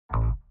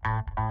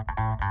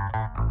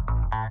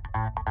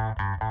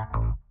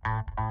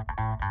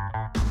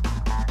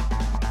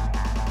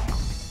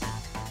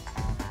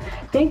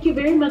Thank you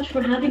very much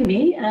for having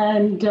me.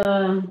 And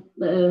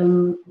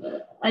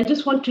I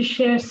just want to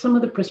share some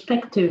of the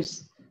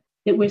perspectives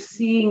that we're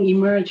seeing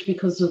emerge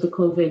because of the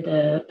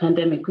COVID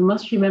pandemic. We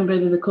must remember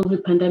that the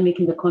COVID pandemic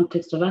in the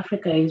context of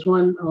Africa is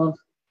one of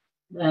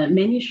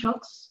many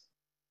shocks.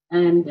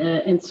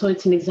 And so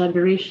it's an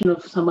exaggeration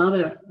of some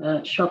other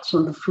shocks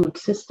on the food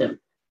system,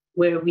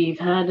 where we've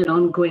had an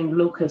ongoing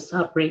locust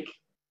outbreak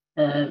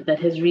that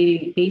has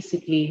really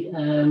basically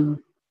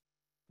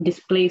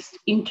displaced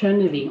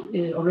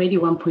internally already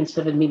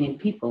 1.7 million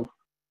people.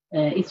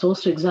 It's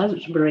also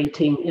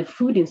exacerbating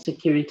food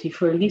insecurity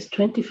for at least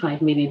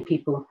 25 million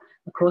people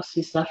across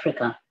East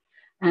Africa.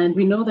 And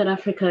we know that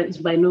Africa is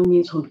by no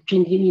means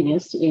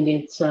homogeneous in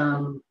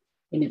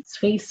its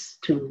face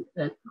to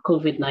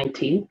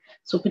COVID-19.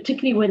 So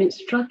particularly when it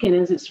struck and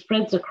as it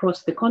spreads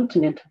across the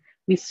continent,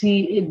 we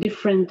see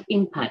different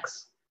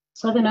impacts.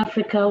 Southern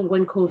Africa,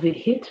 when COVID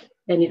hit,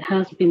 and it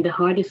has been the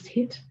hardest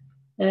hit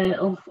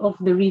of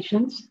the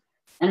regions,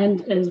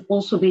 and as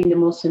also being the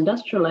most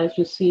industrialized,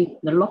 you see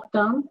the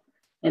lockdown,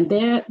 and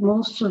there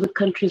most of the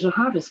countries are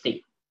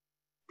harvesting.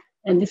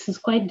 And this is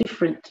quite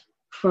different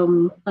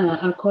from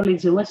our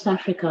colleagues in West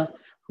Africa,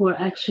 who are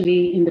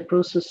actually in the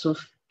process of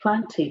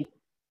planting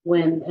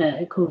when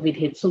COVID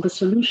hit. So the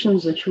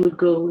solutions that you would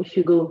go, if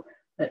you go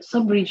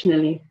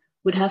sub-regionally,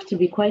 would have to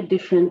be quite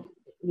different,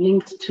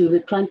 linked to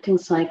the planting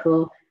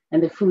cycle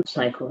and the food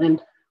cycle.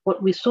 And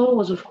what we saw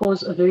was, of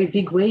course, a very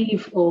big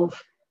wave of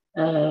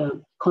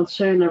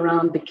concern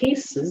around the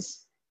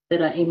cases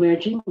that are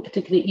emerging,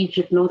 particularly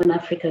Egypt, Northern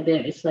Africa,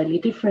 there is slightly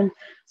different.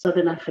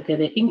 Southern Africa,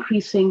 they're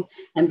increasing.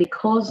 And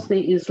because there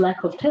is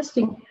lack of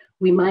testing,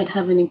 we might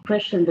have an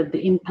impression that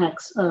the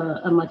impacts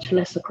are much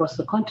less across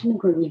the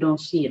continent when we don't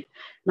see it.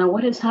 Now,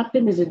 what has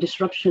happened is a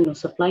disruption of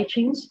supply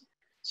chains.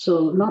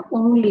 So not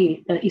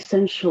only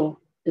essential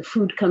the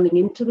food coming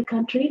into the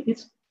country,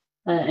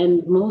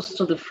 and most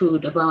of the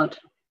food, about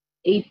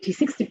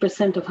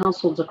 60% of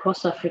households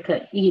across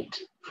Africa eat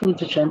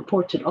foods which are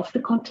imported off the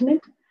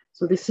continent.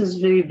 So this is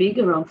very big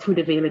around food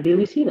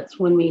availability. That's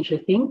one major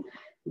thing.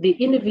 The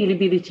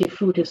inavailability of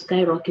food has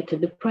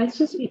skyrocketed the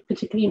prices,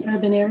 particularly in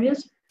urban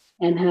areas,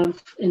 and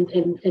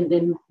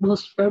then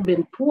most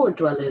urban poor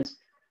dwellers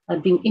are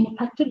being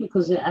impacted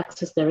because their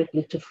access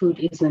directly to food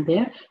isn't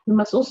there. We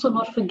must also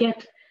not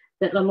forget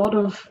that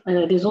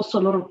there's also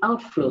a lot of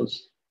outflows,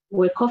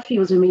 where coffee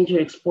was a major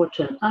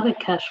exporter, other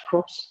cash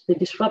crops, the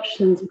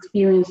disruptions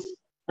experienced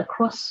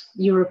across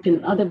Europe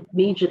and other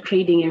major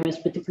trading areas,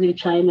 particularly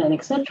China and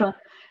etc.,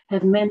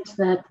 have meant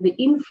that the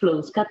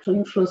inflows, capital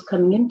inflows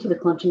coming into the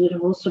continent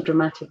have also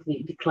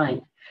dramatically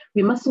declined.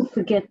 We mustn't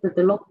forget that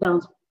the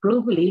lockdowns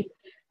globally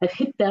have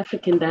hit the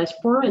African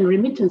diaspora, and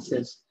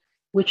remittances,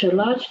 which are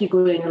largely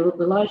going, a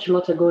large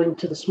lot are going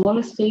to the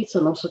smaller states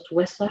and also to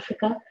West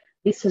Africa.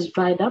 This has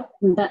dried up,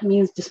 and that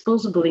means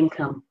disposable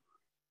income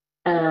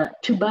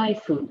to buy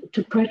food,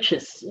 to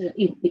purchase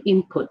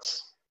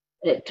inputs,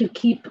 to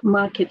keep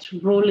markets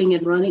rolling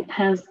and running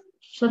has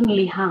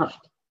suddenly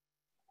halved.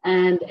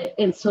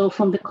 And so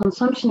from the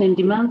consumption and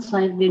demand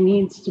side, there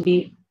needs to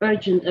be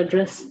urgent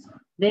address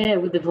there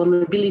with the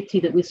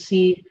vulnerability that we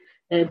see,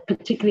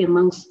 particularly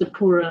amongst the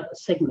poorer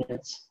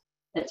segments.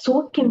 So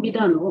what can be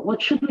done? What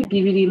should we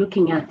be really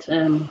looking at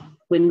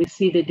when we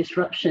see the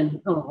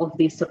disruption of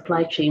these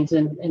supply chains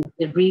and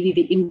really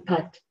the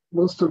impact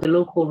most of the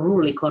local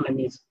rural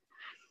economies?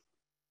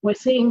 We're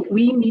saying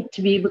we need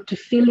to be able to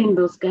fill in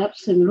those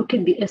gaps and look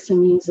at the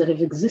SMEs that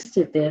have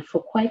existed there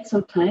for quite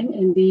some time.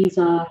 And these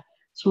are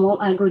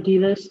small agro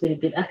dealers.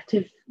 They've been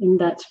active in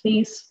that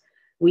space.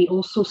 We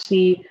also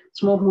see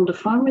smallholder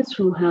farmers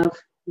who have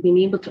been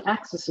able to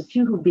access, a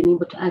few who've been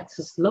able to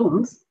access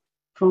loans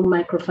from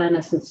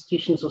microfinance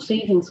institutions or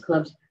savings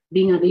clubs,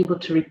 being unable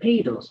to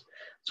repay those.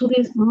 So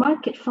there's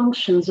market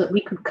functions that we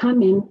could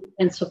come in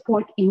and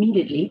support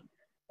immediately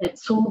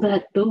so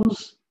that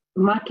those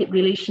market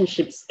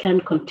relationships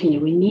can continue.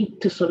 We need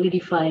to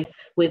solidify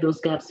where those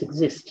gaps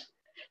exist.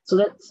 So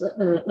that's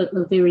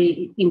a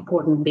very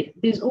important bit.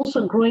 There's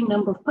also a growing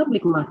number of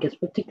public markets,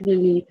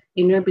 particularly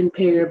in urban,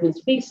 peri-urban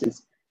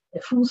spaces,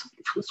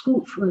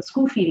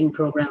 school feeding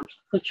programs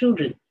for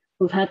children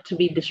who've had to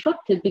be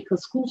disrupted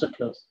because schools are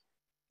closed.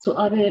 So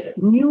are there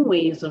new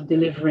ways of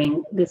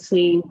delivering the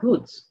same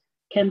goods?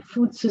 Can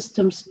food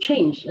systems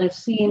change? I've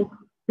seen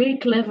very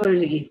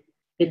cleverly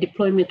the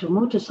deployment of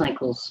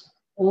motorcycles,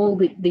 all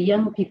the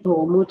young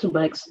people on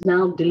motorbikes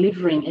now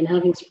delivering and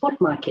having spot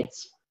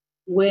markets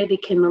where they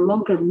can no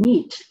longer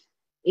meet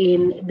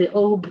in the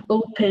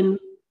open,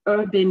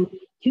 urban,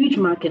 huge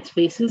market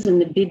spaces in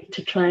the bid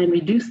to try and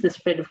reduce the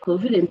spread of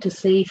COVID and to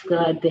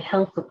safeguard the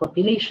health of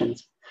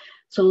populations.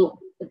 So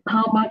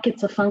how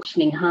markets are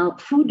functioning, how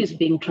food is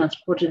being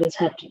transported has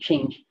had to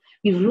change.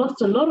 We've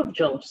lost a lot of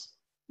jobs,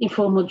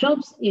 informal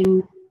jobs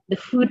in the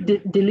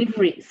food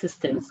delivery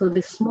system. So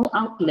the small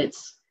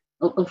outlets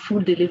of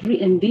food delivery,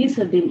 and these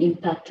have been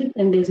impacted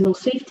and there's no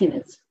safety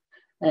nets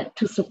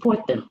to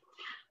support them.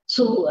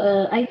 So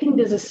I think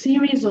there's a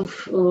series of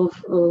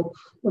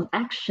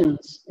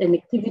actions and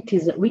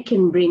activities that we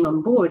can bring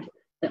on board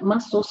that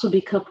must also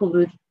be coupled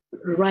with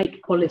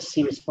right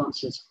policy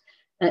responses.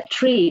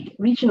 Trade,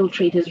 regional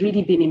trade has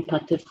really been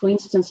impacted. For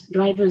instance,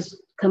 drivers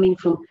coming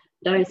from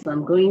Dar es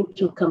Salaam going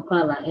to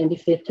Kampala, and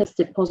if they're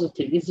tested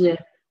positive, is there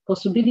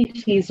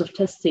possibilities of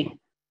testing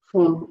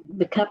from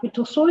the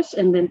capital source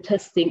and then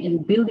testing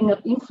and building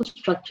up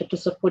infrastructure to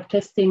support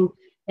testing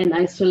and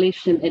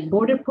isolation at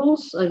border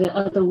posts? Are there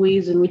other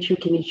ways in which you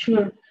can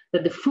ensure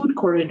that the food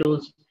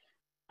corridors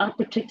are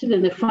protected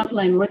and the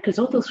frontline workers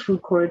of those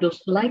food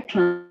corridors, like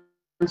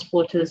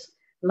transporters,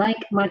 like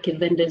market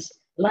vendors,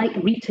 like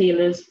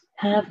retailers,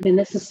 have the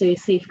necessary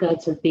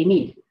safeguards that they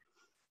need?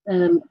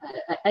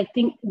 I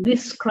think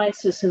this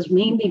crisis has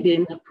mainly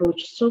been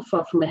approached so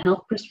far from a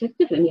health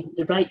perspective, and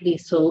rightly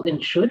so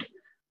and should,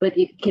 but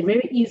it can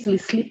very easily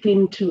slip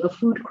into a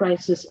food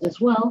crisis as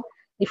well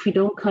if we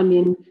don't come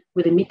in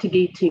with the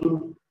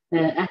mitigating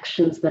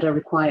actions that are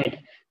required.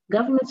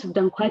 Governments have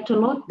done quite a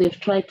lot. They've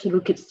tried to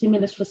look at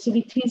stimulus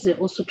facilities. They're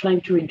also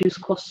trying to reduce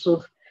costs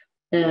of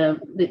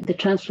the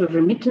transfer of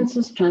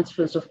remittances,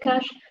 transfers of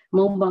cash.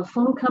 Mobile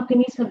phone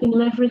companies have been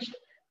leveraged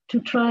to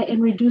try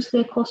and reduce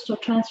their cost of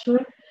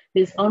transfer.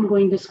 There's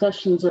ongoing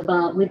discussions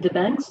with the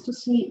banks to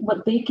see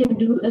what they can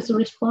do as a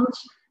response.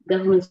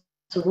 Governments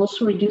have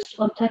also reduced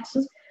on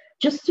taxes,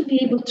 just to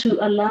be able to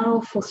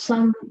allow for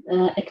some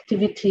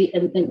activity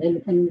and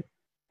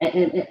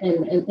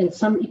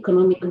some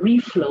economic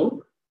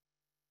reflow.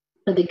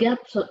 But the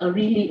gaps are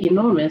really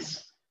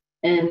enormous,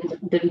 and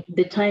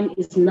the time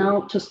is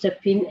now to step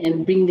in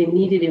and bring the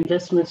needed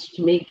investments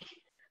to make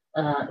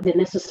the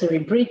necessary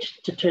bridge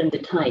to turn the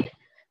tide.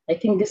 I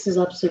think this is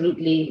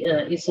absolutely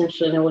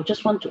essential, and I would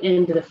just want to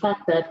end with the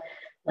fact that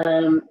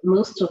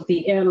most of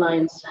the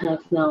airlines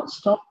have now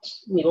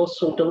stopped. We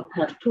also don't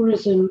have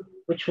tourism,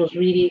 which was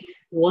really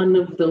one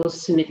of those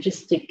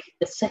synergistic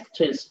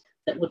sectors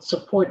that would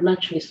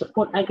naturally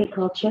support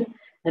agriculture.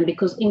 And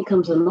because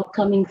incomes are not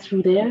coming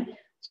through there,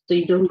 so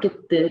you don't get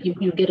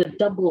you get a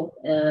double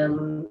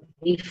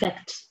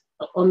effect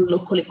on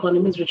local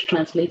economies, which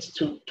translates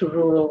to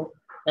rural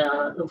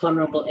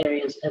vulnerable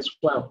areas as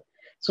well.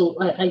 So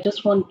I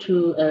just want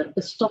to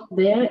stop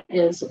there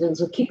as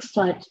a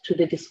kickstart to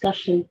the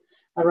discussion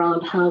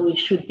around how we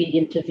should be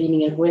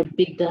intervening and where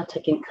big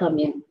data can come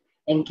in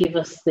and give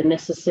us the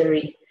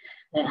necessary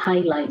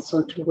highlights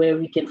onto where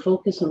we can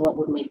focus and what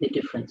would make the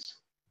difference.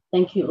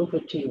 Thank you. Over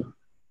to you.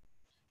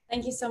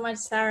 Thank you so much,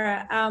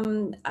 Sara.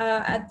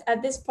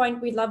 At this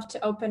point, we'd love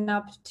to open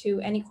up to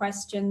any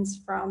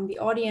questions from the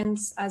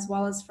audience as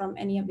well as from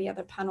any of the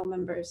other panel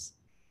members.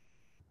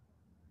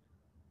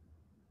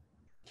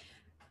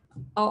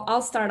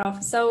 I'll start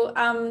off. So,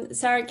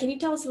 Sara, can you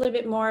tell us a little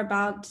bit more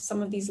about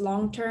some of these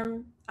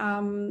long-term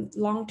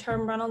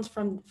run-ons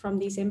from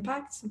these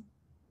impacts?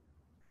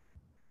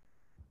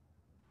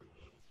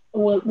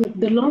 Well,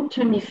 the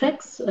long-term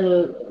effects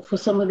for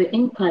some of the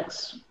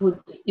impacts would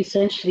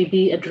essentially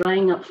be a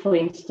drying up, for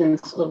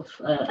instance, of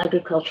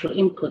agricultural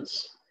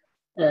inputs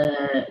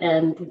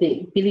and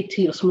the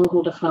ability of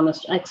smallholder farmers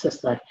to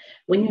access that.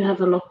 When you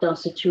have a lockdown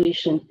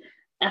situation,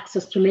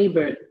 access to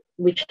labor,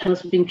 which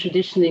has been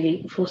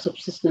traditionally for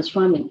subsistence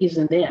farming,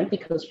 isn't there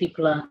because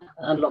people are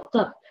locked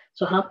up.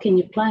 So how can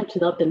you plant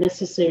without the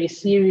necessary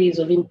series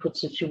of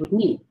inputs that you would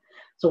need?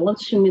 So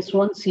once you miss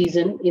one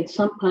season, in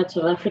some parts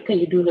of Africa,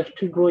 you do have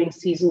 2 growing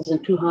seasons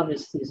and 2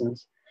 harvest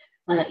seasons.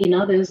 In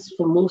others,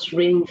 for most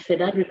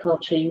rain-fed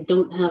agriculture, you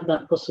don't have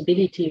that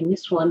possibility. You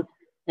miss one,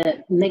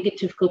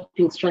 negative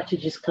coping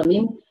strategies come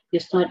in, you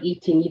start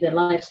eating either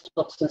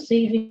livestock and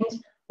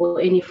savings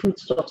or any food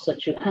stocks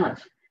that you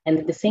have. And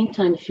at the same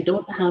time, if you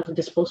don't have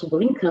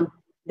disposable income,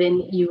 then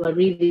you are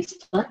really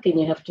stuck and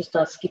you have to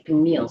start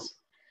skipping meals.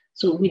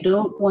 So we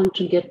don't want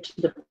to get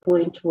to the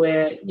point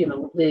where,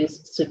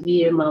 there's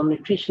severe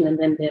malnutrition and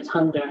then there's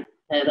hunger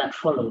that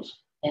follows.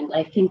 And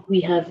I think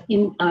we have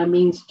in our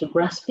means to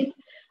grasp it.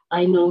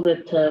 I know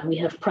that we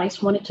have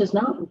price monitors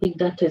now. Big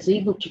data is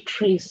able to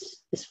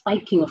trace the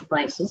spiking of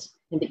prices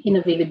and the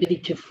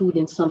unavailability of food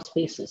in some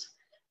spaces.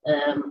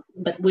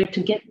 But where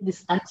to get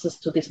this access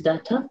to this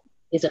data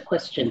is a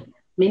question.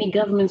 Many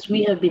governments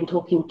we have been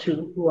talking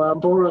to who are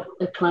borrower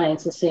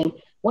clients are saying,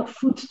 what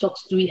food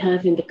stocks do we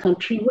have in the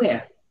country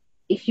where?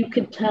 If you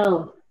could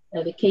tell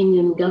the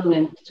Kenyan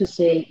government to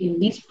say, in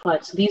these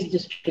parts, these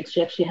districts,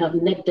 you actually have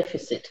net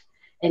deficit,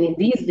 and in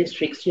these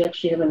districts, you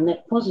actually have a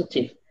net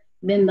positive,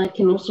 then that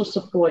can also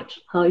support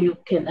how you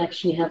can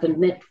actually have a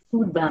net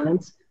food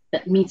balance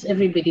that meets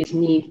everybody's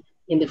need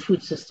in the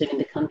food system in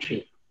the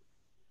country.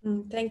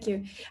 Thank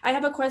you. I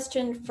have a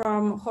question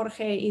from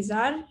Jorge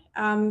Izar.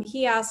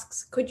 He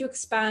asks, could you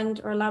expand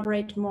or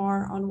elaborate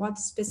more on what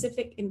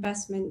specific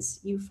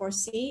investments you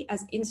foresee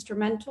as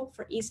instrumental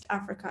for East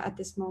Africa at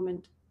this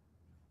moment?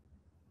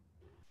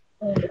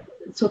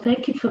 So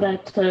thank you for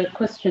that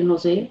question,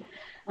 Jose.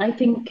 I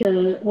think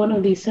one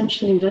of the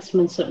essential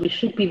investments that we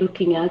should be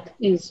looking at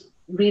is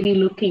really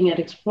looking at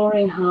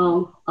exploring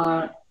how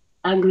our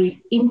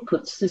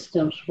agri-input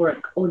systems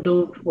work or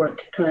don't work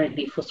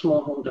currently for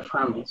smallholder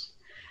farmers.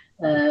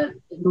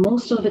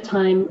 Most of the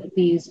time,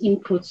 these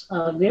inputs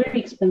are very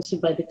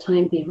expensive by the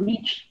time they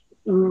reach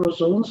rural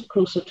zones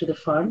closer to the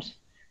farms,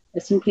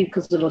 simply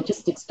because the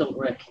logistics don't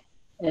work.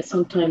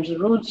 Sometimes the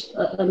roads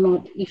are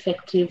not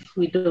effective.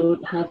 We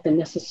don't have the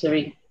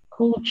necessary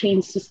cold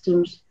chain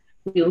systems.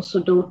 We also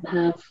don't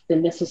have the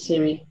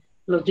necessary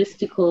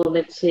logistical,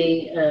 let's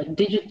say,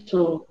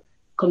 digital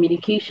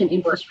communication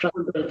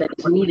infrastructure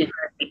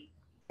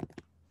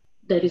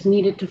that is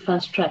needed to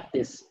fast track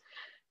this.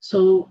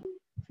 So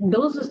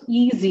those are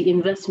easy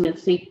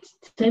investments. They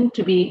tend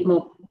to be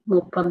more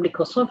public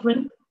or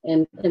sovereign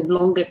and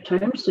longer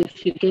term. So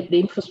if you get the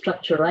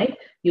infrastructure right,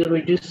 you'll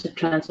reduce the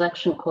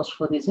transaction cost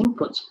for these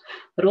inputs.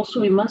 But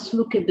also we must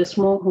look at the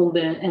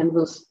smallholder and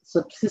those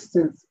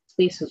subsistence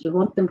spaces. We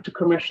want them to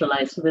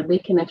commercialize so that they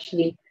can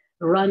actually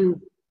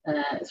run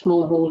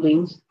small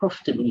holdings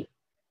profitably.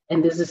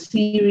 And there's a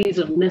series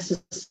of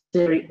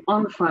necessary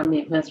on-farm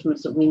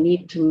investments that we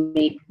need to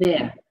make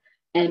there.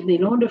 And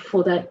in order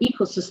for that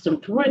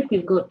ecosystem to work,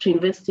 we've got to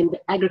invest in the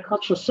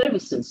agricultural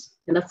services,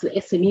 and that's the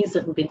SMEs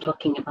that we've been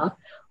talking about,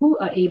 who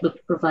are able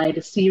to provide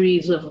a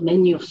series of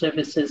menu of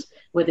services,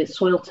 whether it's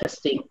soil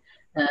testing,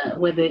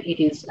 whether it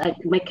is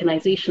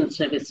mechanization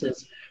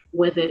services,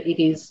 whether it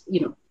is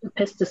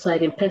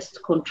pesticide and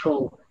pest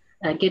control,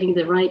 getting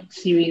the right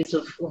series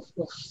of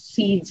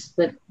seeds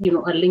that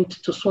are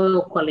linked to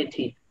soil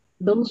quality.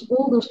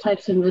 All those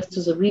types of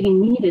investors are really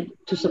needed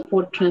to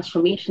support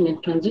transformation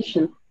and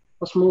transition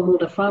for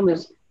smallholder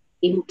farmers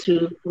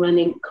into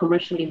running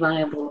commercially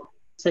viable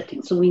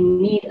settings. So we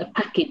need a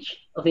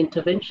package of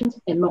interventions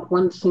and not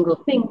one single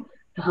thing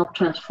to help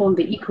transform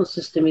the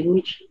ecosystem in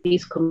which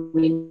these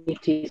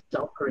communities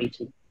are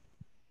operating.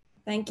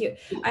 Thank you.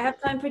 I have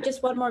time for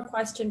just one more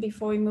question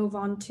before we move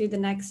on to the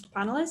next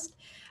panelist.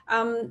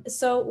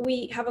 So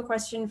we have a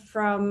question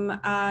from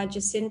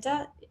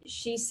Jacinta.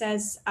 She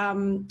says,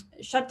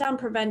 shutdown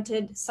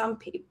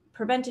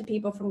prevented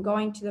people from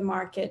going to the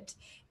market,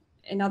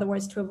 in other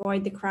words, to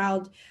avoid the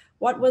crowd.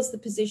 What was the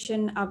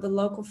position of the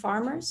local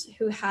farmers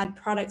who had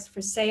products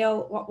for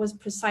sale? What was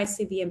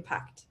precisely the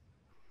impact?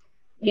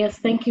 Yes,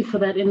 thank you for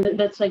that. And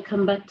that's, I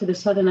come back to the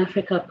Southern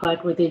Africa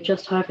part where they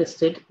just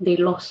harvested, they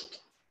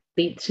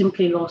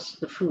simply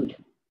lost the food.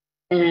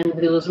 And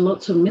there was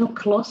lots of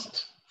milk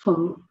lost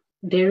from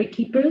dairy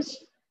keepers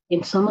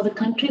in some of the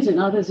countries. In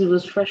others, it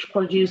was fresh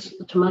produce,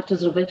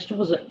 tomatoes and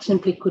vegetables that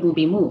simply couldn't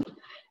be moved.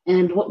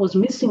 And what was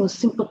missing was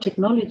simple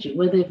technology,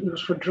 whether it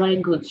was for dry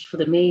goods, for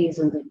the maize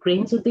and the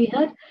grains that they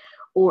had,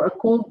 or a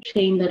cold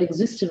chain that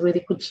existed where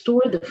they could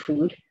store the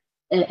food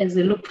as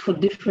they looked for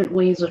different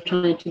ways of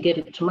trying to get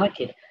it to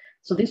market.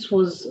 So this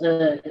was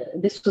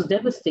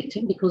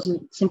devastating because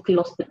it simply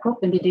lost the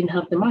crop and they didn't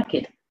have the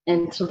market.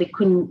 And so they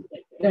couldn't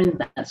earn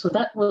that. So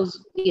that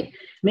was it.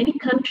 Many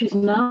countries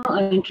now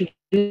are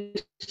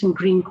introducing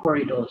green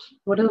corridors.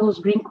 What are those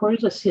green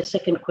corridors? I see a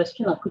second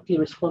question. I'll quickly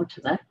respond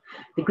to that.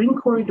 The green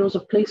corridors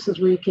are places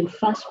where you can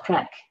fast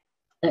track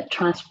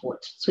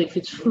transport. So if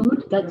it's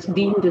food, that's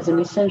deemed as an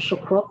essential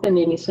crop and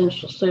an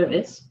essential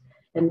service,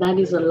 and that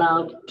is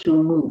allowed to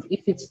move.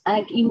 If it's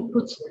ag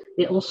inputs,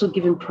 they're also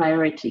given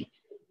priority.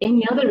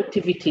 Any other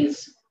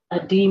activities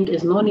are deemed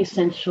as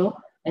non-essential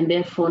and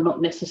therefore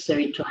not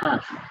necessary to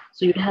have.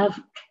 So you'd have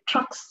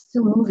trucks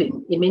still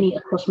moving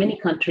across many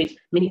countries,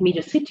 many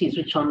major cities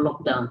which are on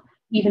lockdown,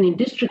 even in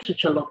districts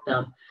which are locked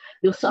down.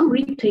 There were some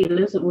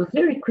retailers that were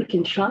very quick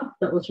and sharp.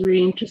 That was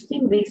very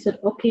interesting. They said,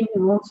 okay,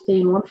 we won't stay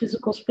in one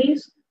physical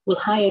space. We'll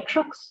hire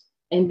trucks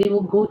and they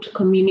will go to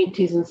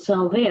communities and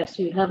sell there.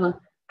 So you have a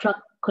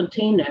truck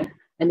container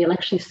and they'll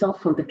actually sell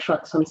from the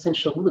truck some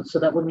essential goods. So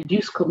that will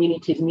reduce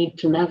communities' need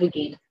to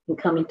navigate and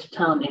come into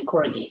town and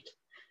corrugate.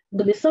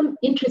 But there's some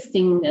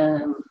interesting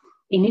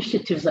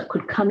initiatives that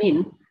could come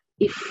in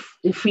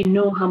if we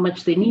know how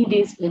much the need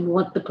is and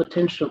what the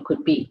potential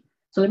could be.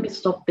 So let me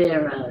stop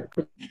there.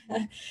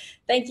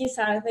 Thank you,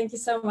 Sara. Thank you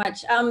so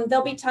much.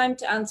 There'll be time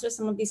to answer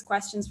some of these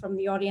questions from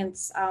the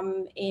audience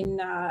in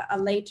a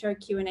later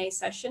Q&A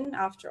session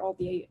after all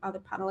the other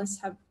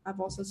panelists have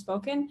also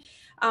spoken.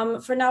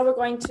 For now, we're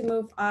going to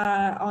move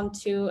on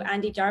to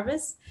Andy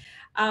Jarvis.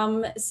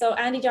 So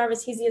Andy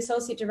Jarvis, he's the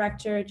Associate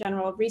Director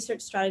General of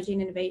Research Strategy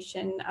and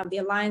Innovation of the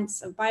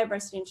Alliance of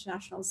Bioversity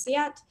International,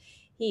 CIAT.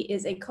 He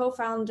is a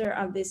co-founder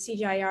of the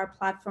CGIAR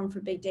platform for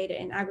big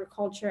data in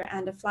agriculture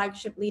and a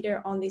flagship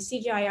leader on the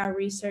CGIAR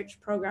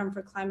research program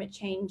for climate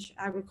change,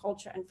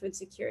 agriculture, and food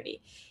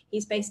security.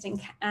 He's based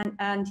in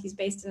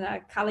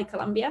Cali,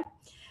 Colombia.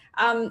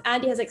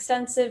 Andy has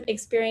extensive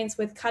experience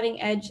with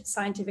cutting-edge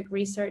scientific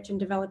research in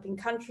developing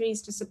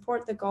countries to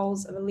support the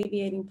goals of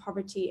alleviating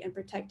poverty and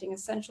protecting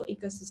essential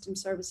ecosystem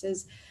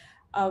services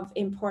of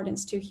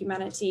importance to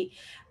humanity.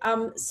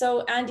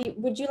 So Andy,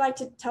 would you like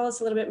to tell us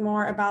a little bit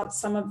more about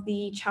some of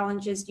the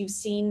challenges you've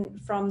seen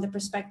from the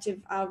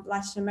perspective of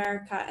Latin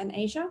America and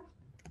Asia?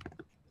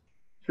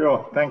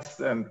 Sure, thanks,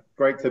 and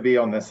great to be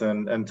on this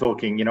and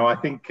talking. You know, I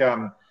think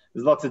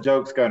there's lots of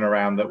jokes going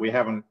around that we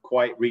haven't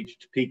quite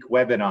reached peak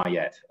webinar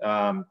yet.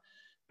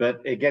 but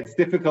it gets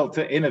difficult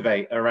to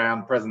innovate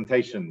around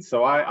presentations.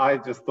 So I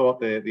just thought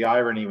the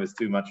irony was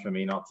too much for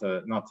me not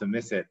to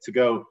miss it, to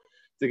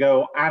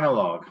go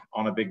analog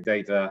on a big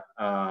data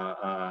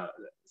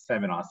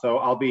seminar. So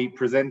I'll be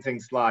presenting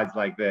slides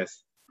like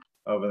this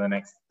over the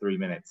next 3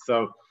 minutes.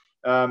 So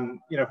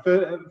you know,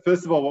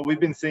 first of all, what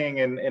we've been seeing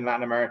in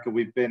Latin America,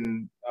 we've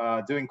been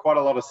doing quite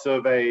a lot of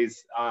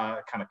surveys,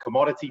 kind of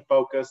commodity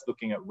focused,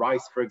 looking at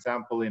rice, for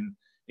example, in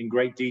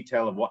great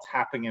detail of what's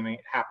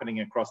happening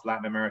across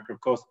Latin America.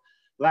 Of course,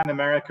 Latin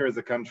America as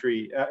a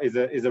country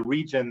is a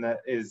region that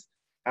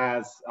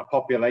has a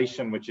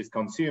population which is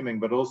consuming,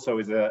 but also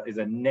is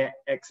a net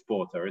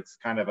exporter. It's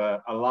kind of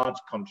a large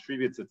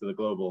contributor to the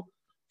global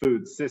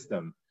food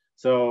system.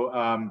 So,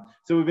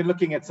 so we've been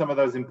looking at some of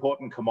those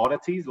important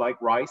commodities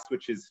like rice,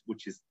 which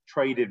is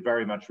traded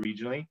very much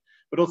regionally,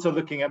 but also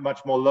looking at much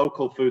more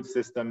local food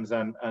systems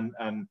and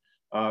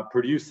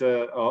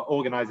producer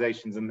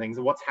organizations and things,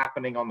 and what's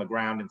happening on the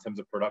ground in terms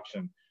of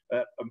production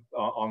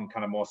on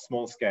kind of more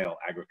small scale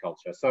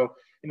agriculture. So,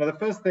 you know, the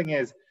first thing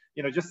is,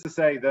 you know, just to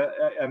say that,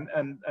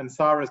 and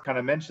Sara's kind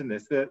of mentioned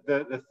this,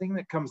 the thing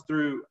that comes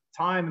through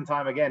time and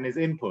time again is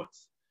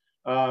inputs.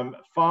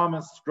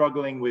 Farmers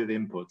struggling with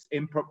inputs.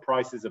 Input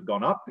prices have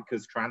gone up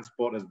because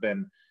transport has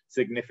been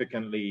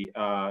significantly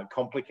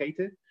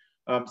complicated.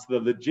 So the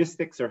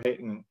logistics are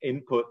hitting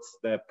inputs,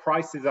 the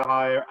prices are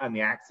higher and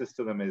the access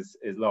to them is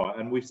lower.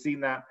 And we've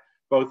seen that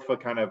both for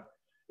kind of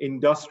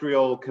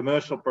industrial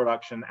commercial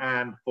production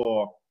and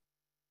for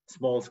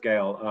small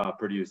scale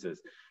producers.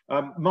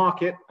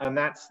 Market, and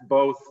that's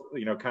both,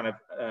 you know, kind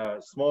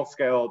of small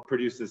scale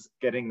producers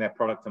getting their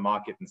product to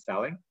market and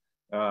selling.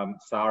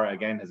 Sara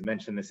again has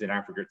mentioned this in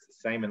Africa. It's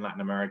the same in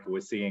Latin America.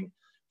 We're seeing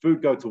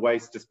food go to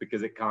waste just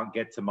because it can't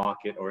get to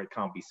market or it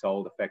can't be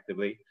sold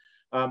effectively.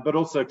 But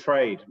also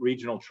trade,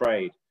 regional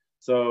trade.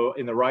 So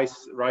in the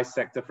rice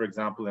sector, for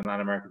example, in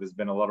Latin America, there's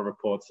been a lot of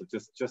reports of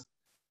just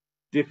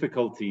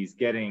difficulties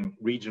getting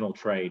regional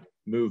trade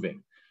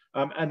moving.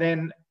 And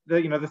then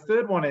the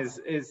third one is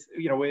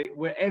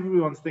where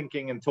everyone's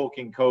thinking and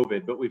talking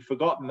COVID, but we've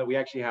forgotten that we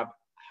actually have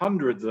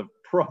hundreds of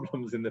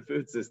problems in the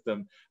food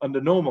system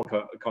under normal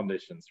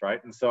conditions,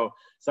 right? And so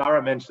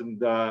Sara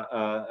mentioned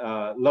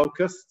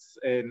locusts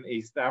in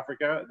East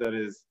Africa that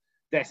is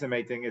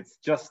decimating. It's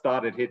just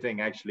started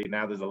hitting, actually.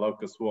 Now there's a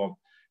locust swarm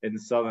in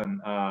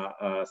southern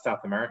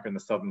South America, in the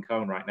southern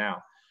cone right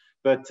now.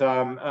 But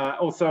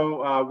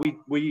also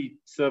we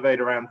surveyed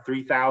around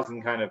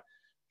 3,000 kind of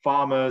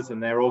farmers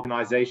and their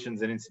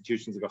organizations and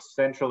institutions across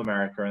Central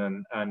America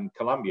and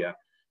Colombia.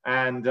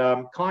 And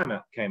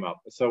climate came up.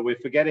 So we're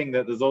forgetting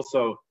that there's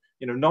also,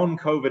 you know,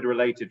 non-COVID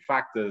related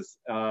factors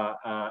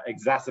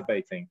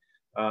exacerbating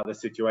the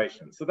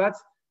situation. So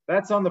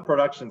that's on the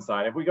production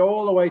side. If we go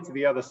all the way to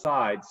the other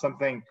side,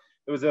 there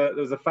was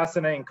a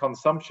fascinating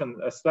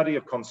a study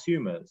of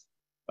consumers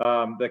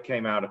that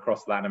came out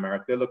across Latin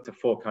America. They looked at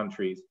 4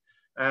 countries,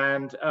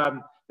 and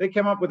they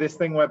came up with this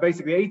thing where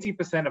basically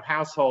 80% of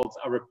households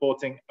are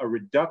reporting a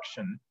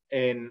reduction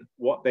in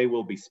what they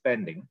will be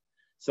spending.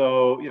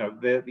 So, you know,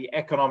 the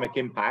economic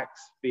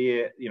impacts, be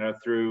it, you know,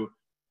 through,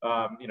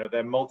 there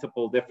are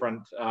multiple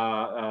different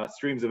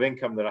streams of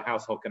income that a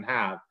household can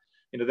have.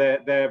 You know,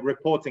 they're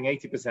reporting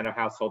 80% of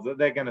households that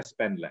they're going to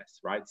spend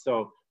less, right?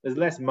 So there's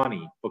less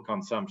money for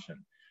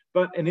consumption.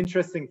 But an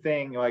interesting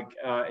thing, like,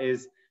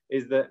 is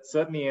that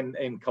certainly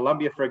in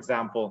Colombia, for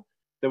example,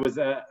 there was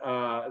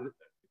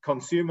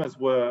consumers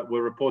were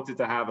reported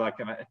to have like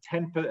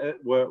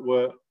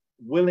were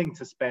willing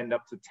to spend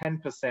up to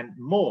 10%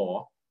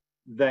 more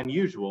than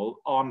usual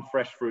on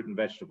fresh fruit and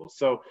vegetables.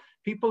 So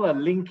people are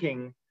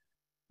linking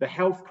the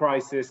health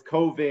crisis,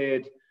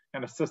 COVID,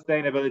 kind of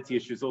sustainability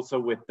issues also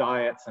with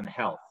diets and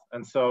health.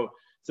 And so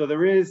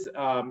there is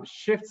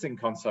shifts in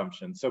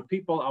consumption. So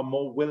people are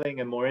more willing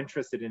and more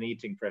interested in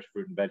eating fresh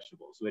fruit and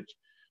vegetables,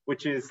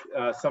 which is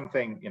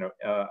something, you know,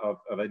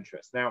 of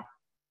interest. Now,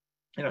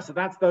 you know, so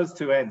that's those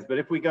 2 ends. But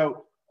if we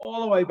go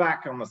all the way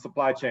back on the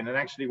supply chain, and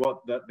actually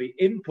what the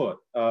input,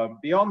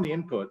 beyond the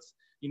inputs,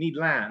 you need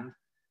land.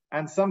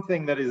 And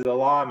something that is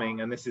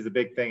alarming, and this is a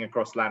big thing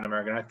across Latin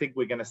America, and I think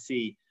we're going to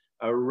see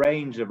a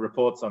range of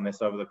reports on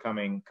this over the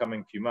coming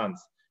few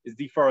months, is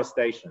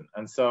deforestation.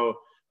 And so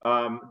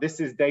this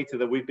is data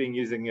that we've been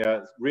using,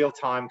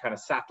 real-time kind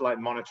of satellite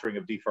monitoring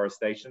of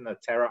deforestation, the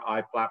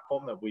Terra-I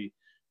platform that we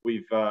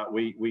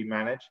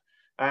manage.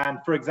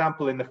 And for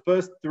example, in the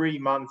first 3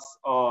 months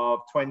of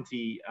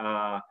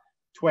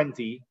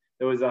 2020,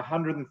 there was a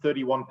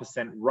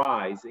 131%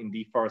 rise in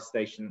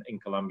deforestation in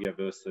Colombia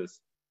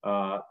versus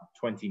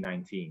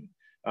 2019.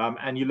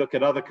 And you look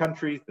at other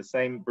countries, the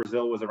same.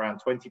 Brazil was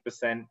around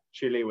 20%,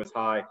 Chile was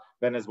high,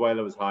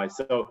 Venezuela was high.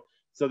 So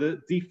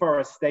the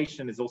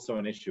deforestation is also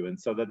an issue, and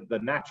so the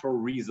natural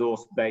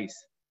resource base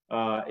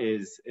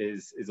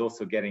is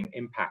also getting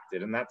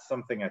impacted, and that's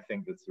something I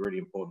think that's really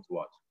important to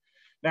watch.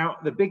 Now,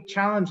 the big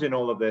challenge in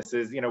all of this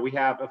is, you know, we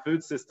have a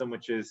food system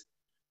which is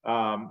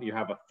you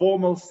have a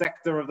formal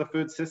sector of the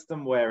food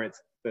system where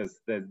there's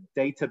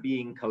data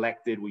being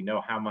collected. We know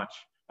how much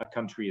a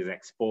country is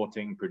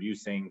exporting,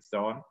 producing,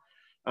 so on.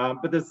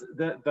 But there's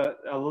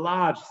a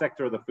large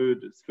sector of the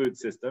food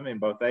system in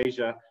both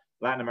Asia,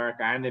 Latin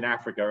America, and in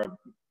Africa, a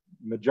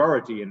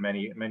majority in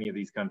many of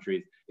these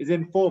countries, is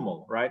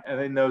informal, right?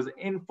 And in those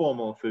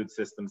informal food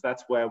systems,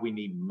 that's where we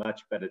need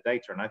much better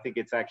data. And I think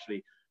it's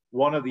actually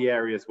one of the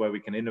areas where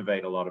we can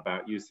innovate a lot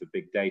about use of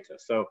big data.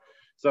 So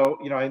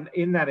you know,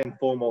 in that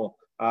informal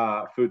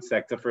food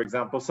sector, for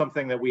example,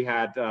 something that we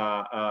had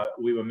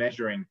we were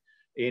measuring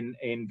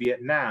in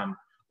Vietnam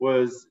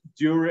was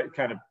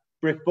kind of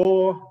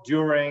before,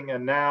 during,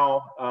 and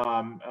now,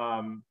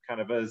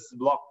 kind of as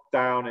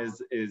lockdown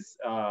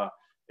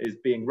is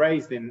being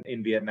raised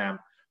in Vietnam,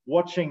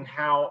 watching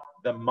how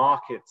the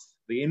markets,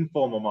 the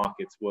informal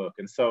markets work.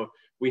 And so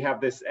we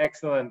have this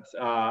excellent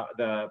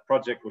the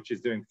project which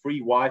is doing free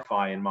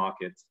Wi-Fi in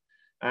markets,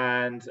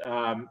 and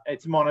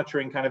it's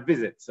monitoring kind of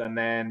visits and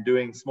then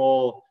doing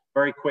small,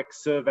 very quick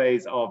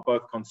surveys of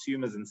both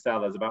consumers and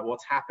sellers about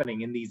what's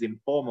happening in these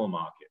informal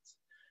markets.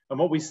 And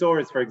what we saw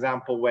is, for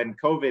example, when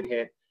COVID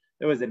hit,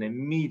 there was an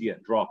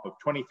immediate drop of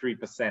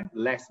 23%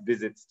 less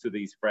visits to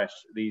these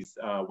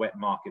wet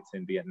markets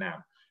in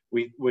Vietnam.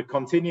 We're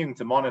continuing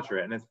to monitor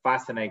it, and it's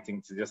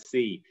fascinating to just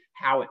see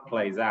how it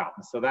plays out.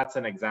 And so that's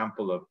an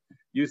example of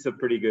use of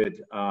pretty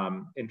good,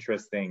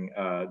 interesting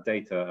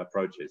data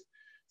approaches.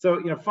 So,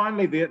 you know,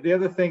 finally, the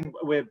other thing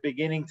we're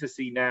beginning to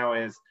see now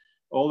is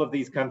all of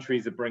these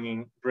countries are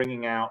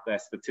bringing out their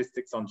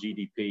statistics on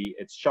GDP.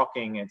 It's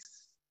shocking,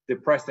 it's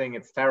depressing,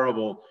 it's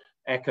terrible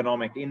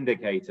economic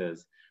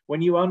indicators.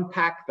 When you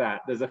unpack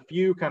that, there's a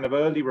few kind of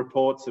early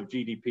reports of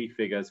GDP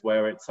figures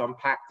where it's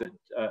unpacked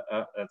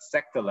at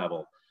sector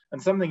level.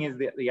 And something is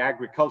the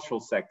agricultural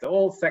sector.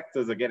 All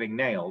sectors are getting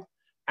nailed.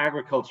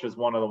 Agriculture is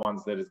one of the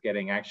ones that is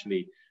getting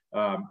actually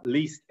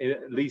least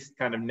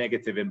kind of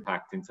negative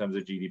impact in terms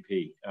of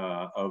GDP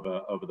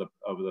over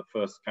the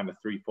first kind of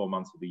 3-4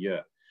 months of the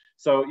year.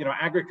 So, you know,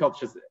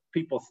 agriculture,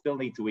 people still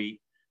need to eat.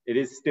 It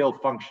is still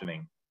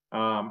functioning,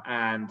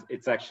 and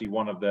it's actually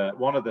one of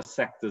the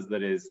sectors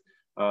that is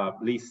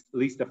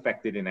least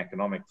affected in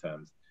economic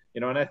terms. You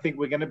know, and I think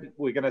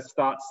we're gonna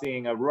start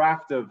seeing a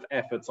raft of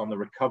efforts on the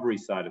recovery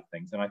side of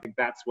things, and I think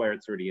that's where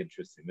it's really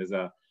interesting. There's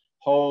a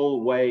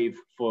whole wave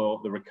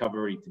for the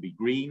recovery to be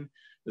green.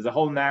 There's a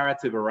whole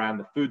narrative around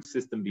the food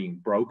system being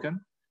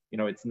broken. You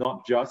know, it's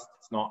not just,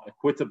 it's not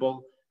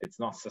equitable, it's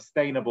not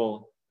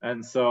sustainable.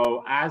 And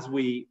so as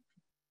we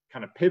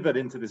kind of pivot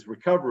into this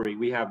recovery,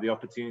 we have the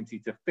opportunity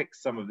to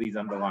fix some of these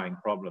underlying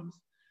problems.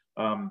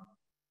 And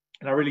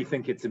I really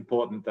think it's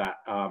important that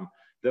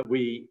that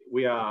we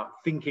are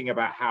thinking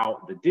about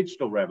how the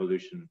digital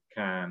revolution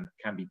can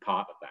be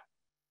part of that.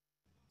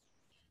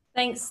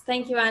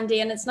 Thank you,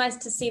 Andy. And it's nice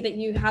to see that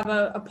you have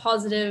a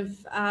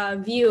positive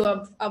view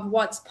of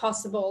what's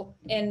possible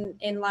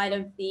in light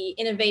of the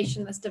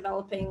innovation that's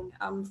developing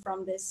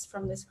from this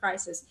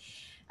crisis.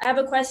 I have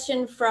a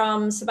question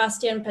from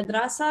Sebastian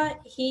Pedraza.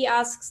 He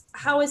asks,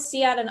 how is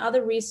CIAT and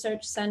other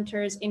research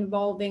centers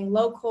involving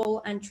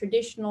local and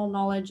traditional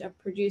knowledge of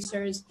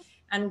producers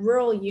and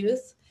rural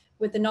youth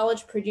with the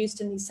knowledge produced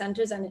in these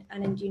centers and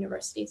in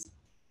universities?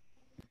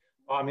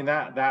 Well, I mean,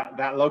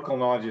 that local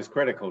knowledge is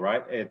critical,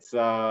 right? It's you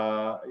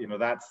know,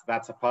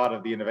 that's a part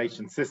of the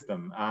innovation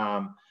system,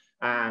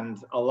 and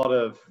a lot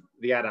of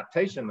the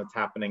adaptation that's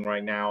happening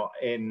right now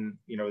in,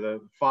 you know,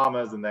 the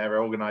farmers and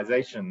their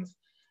organizations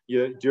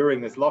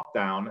during this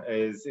lockdown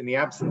is, in the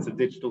absence of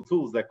digital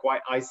tools, they're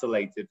quite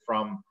isolated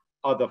from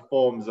other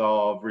forms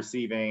of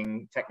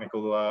receiving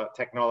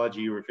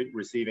technology,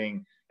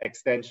 receiving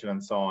extension,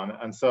 and so on.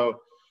 And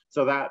so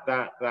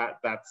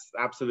that's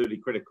absolutely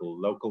critical.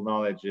 Local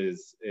knowledge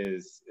is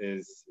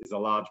a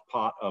large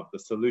part of the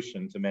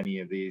solution to many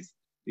of these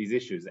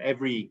issues.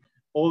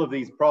 All of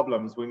these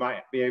problems, we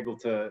might be able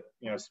to,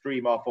 you know,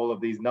 stream off all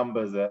of these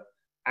numbers at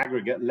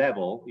aggregate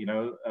level, you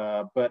know,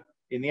 but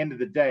in the end of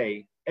the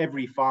day,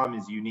 every farm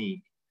is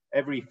unique.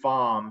 Every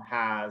farm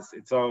has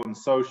its own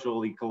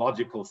social,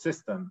 ecological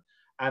system,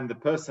 and the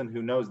person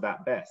who knows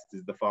that best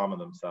is the farmer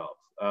themselves.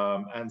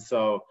 And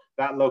so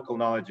that local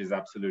knowledge is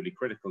absolutely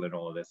critical in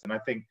all of this. And I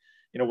think,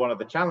 you know, one of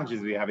the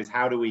challenges we have is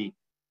how do we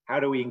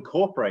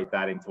incorporate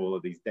that into all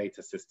of these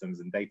data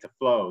systems and data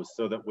flows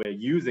so that we're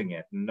using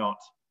it, not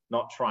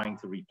trying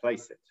to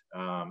replace it.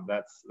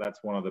 That's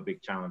one of the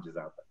big challenges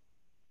out there.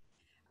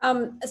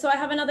 So I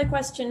have another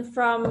question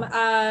from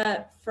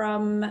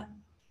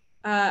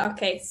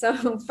okay,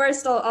 so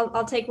first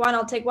I'll take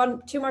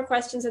two more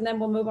questions, and then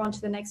we'll move on to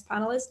the next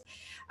panelist.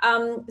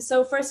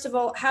 So first of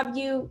all, have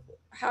you,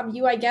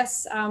 I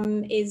guess,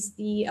 is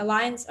the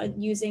Alliance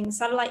using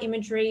satellite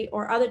imagery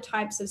or other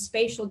types of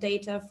spatial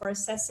data for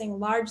assessing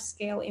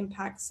large-scale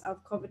impacts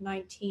of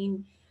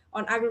COVID-19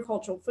 on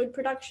agricultural food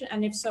production?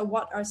 And if so,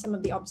 what are some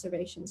of the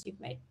observations you've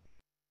made?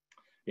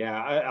 Yeah,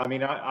 I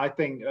mean, I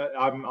think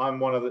I'm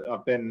one of the,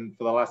 I've been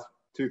for the last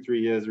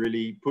 2-3 years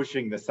really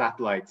pushing the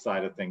satellite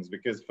side of things,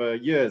 because for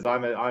years I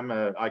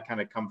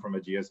kind of come from a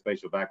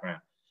geospatial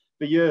background.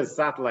 For years,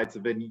 satellites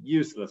have been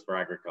useless for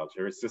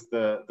agriculture. It's just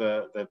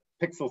the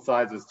pixel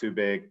size was too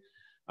big.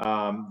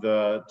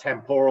 The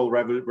temporal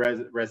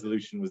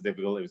resolution was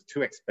difficult. It was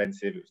too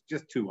expensive. It was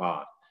just too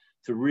hard.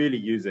 to really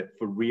use it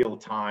for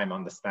real-time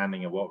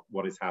understanding of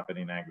what is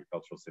happening in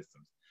agricultural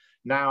systems.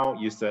 Now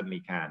you certainly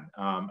can.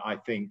 I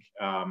think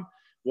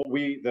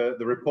the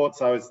reports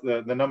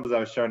the numbers I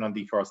was showing on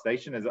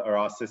deforestation are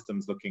our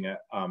systems looking at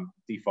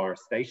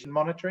deforestation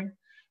monitoring.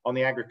 On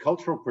the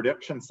agricultural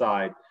production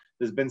side,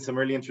 there's been some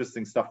really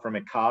interesting stuff from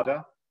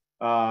IFAD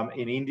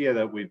in India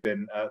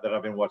that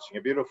I've been watching.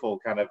 A beautiful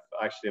kind of,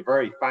 actually a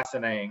very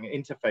fascinating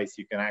interface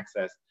you can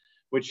access,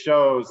 which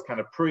shows kind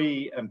of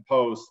pre and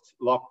post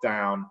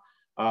lockdown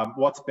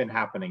what's been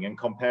happening and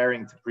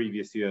comparing to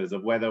previous years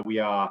of whether we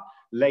are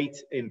late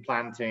in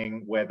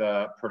planting,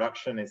 whether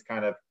production is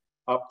kind of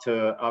up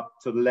to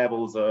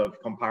levels of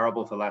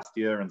comparable to last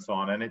year and so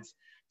on. And it's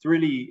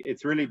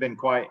really been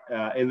quite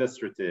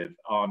illustrative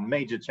on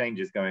major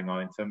changes going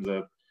on in terms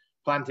of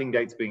planting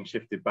dates being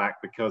shifted back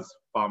because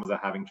farmers are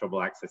having trouble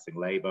accessing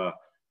labor,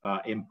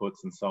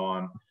 inputs and so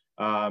on.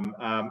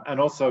 And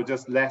also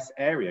just less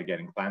area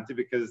getting planted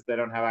because they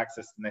don't have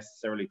access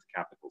necessarily to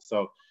capital.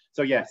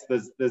 So yes,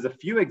 there's a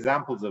few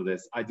examples of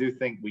this. I do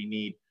think we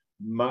need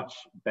much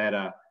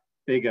better,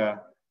 bigger,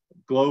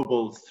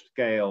 global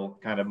scale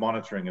kind of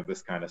monitoring of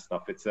this kind of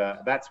stuff.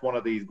 That's one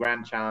of these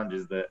grand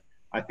challenges that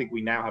I think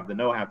we now have the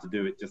know-how to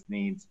do. It just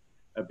needs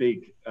a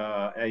big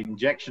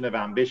injection of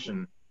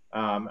ambition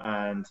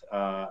and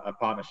a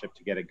partnership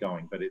to get it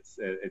going. But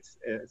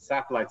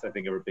satellites, I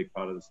think, are a big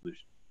part of the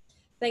solution.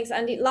 Thanks,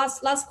 Andy.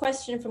 Last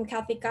question from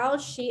Kathy Kyle.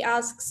 She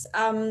asks,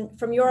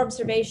 from your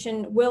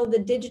observation, will the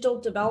digital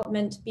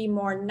development be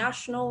more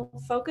national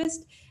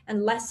focused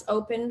and less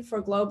open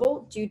for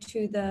global due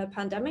to the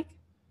pandemic?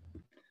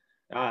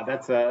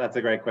 That's a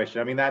great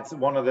question. I mean, that's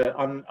one of the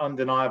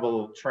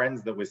undeniable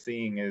trends that we're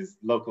seeing is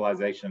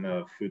localization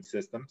of food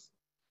systems.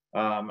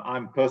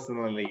 I'm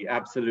personally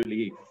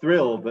absolutely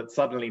thrilled that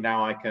suddenly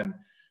now I can,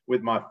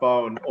 with my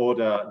phone,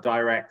 order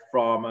direct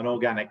from an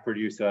organic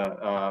producer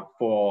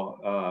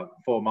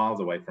 4 miles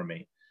away from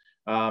me.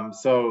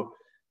 So,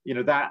 you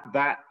know,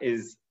 that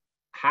is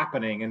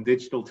happening, and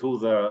digital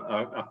tools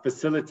are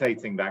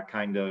facilitating that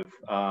kind of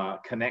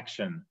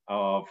connection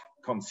of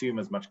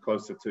consumers much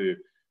closer to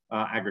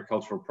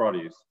agricultural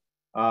produce.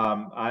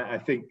 I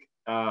think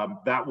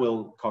that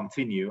will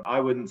continue.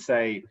 I wouldn't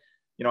say,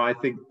 you know, I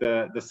think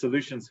the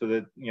solutions for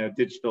the, you know,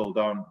 digital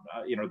don't,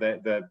 you know,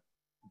 they're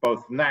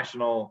both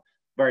national,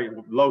 very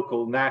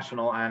local,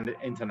 national, and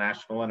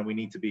international, and we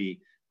need to be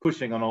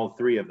pushing on all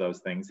three of those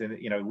things.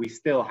 And, you know, we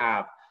still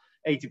have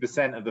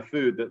 80% of the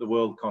food that the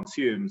world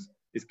consumes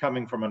is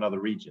coming from another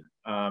region.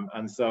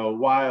 And so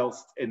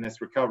whilst in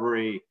this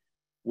recovery,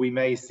 we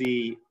may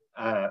see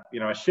you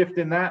know, a shift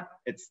in that,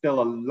 it's still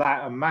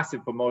a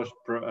massive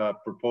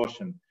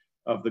proportion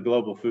of the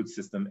global food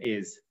system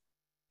is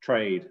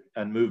trade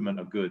and movement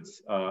of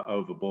goods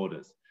over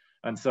borders.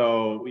 And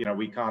so, you know,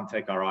 we can't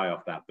take our eye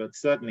off that, but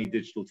certainly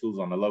digital tools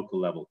on a local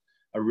level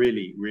are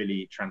really,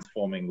 really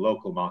transforming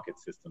local market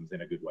systems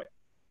in a good way.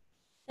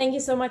 Thank you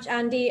so much,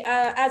 Andy.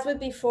 As with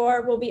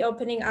before, we'll be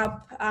opening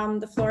up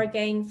the floor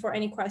again for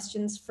any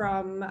questions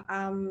from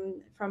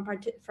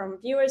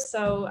viewers.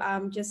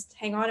 So just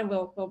hang on, and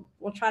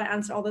we'll try to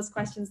answer all those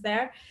questions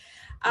there.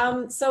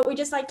 So we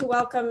just like to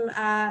welcome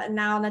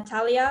now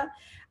Natalia.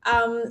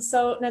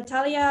 So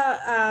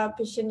Natalia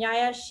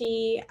Pshenichnaya,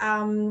 she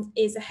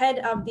is head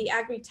of the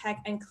AgriTech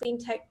and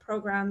CleanTech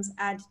programs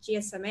at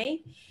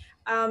GSMA.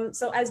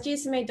 So as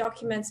GSMA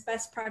documents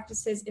best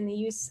practices in the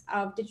use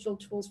of digital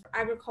tools for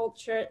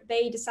agriculture,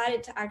 they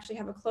decided to actually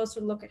have a closer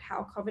look at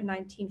how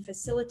COVID-19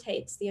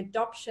 facilitates the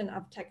adoption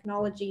of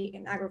technology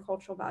in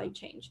agricultural value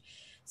chain.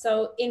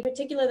 So in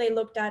particular, they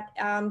looked at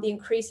the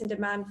increase in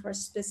demand for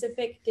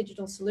specific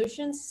digital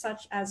solutions,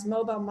 such as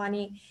mobile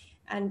money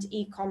and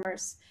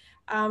e-commerce.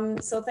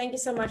 So thank you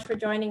so much for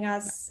joining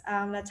us,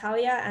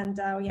 Natalia, and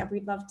yeah,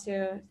 we'd love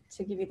to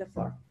give you the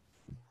floor.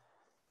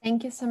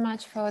 Thank you so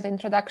much for the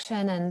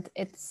introduction, and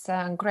it's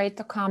great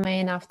to come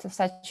in after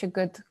such a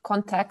good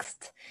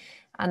context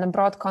and a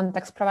broad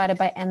context provided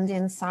by Andy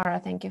and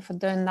Sara. Thank you for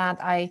doing that.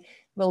 I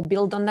will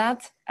build on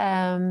that.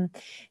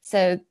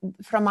 So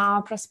from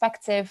our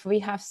perspective, we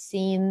have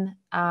seen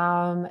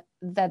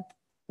that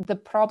the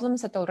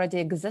problems that already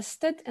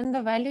existed in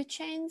the value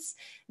chains,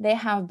 they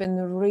have been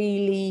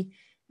really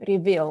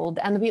revealed,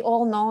 and we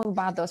all know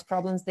about those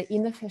problems: the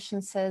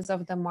inefficiencies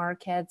of the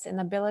markets,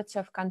 inability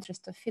of countries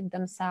to feed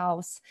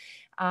themselves,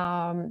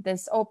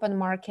 there's open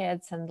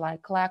markets and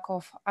like lack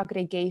of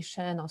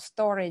aggregation or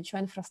storage or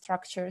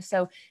infrastructure.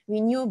 So we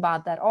knew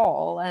about that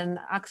all, and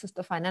access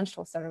to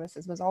financial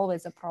services was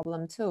always a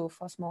problem too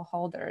for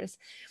smallholders.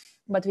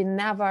 But we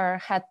never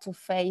had to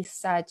face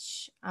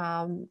such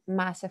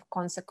massive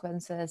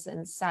consequences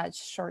in such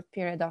short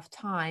period of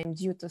time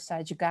due to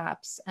such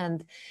gaps.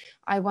 And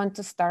I want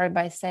to start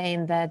by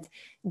saying that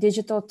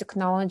digital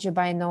technology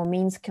by no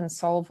means can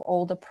solve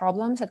all the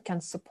problems. It can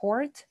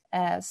support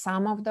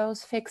some of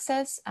those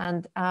fixes.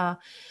 And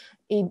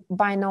it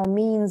by no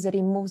means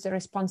removes the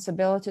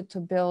responsibility to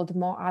build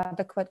more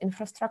adequate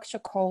infrastructure.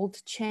 Cold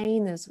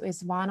chain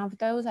is one of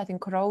those. I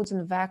think roads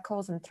and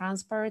vehicles and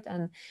transport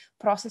and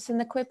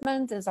processing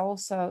equipment is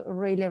also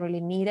really,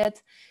 really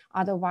needed.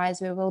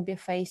 Otherwise, we will be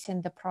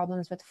facing the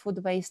problems with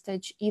food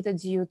wastage, either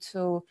due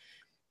to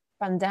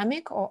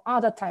pandemic or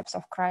other types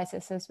of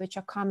crises which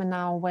are coming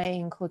our way,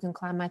 including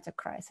climatic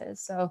crisis.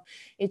 So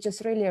it's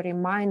just really a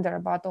reminder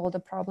about all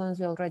the problems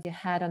we already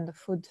had on the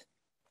food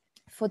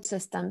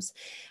systems.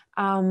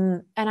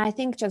 And I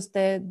think just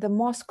the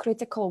most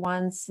critical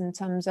ones in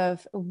terms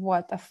of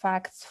what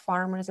affects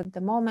farmers at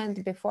the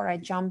moment, before I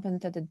jump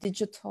into the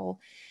digital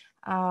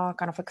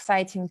kind of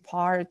exciting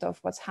part of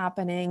what's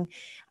happening.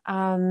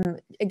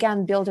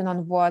 Again, building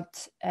on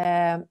what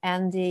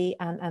Andy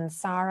and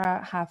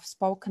Sara have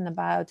spoken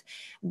about,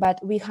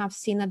 but we have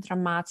seen a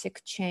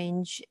dramatic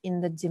change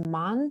in the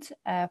demand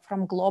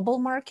from global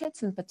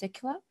markets in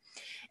particular.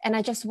 And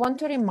I just want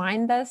to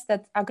remind us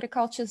that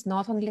agriculture is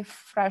not only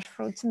fresh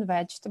fruits and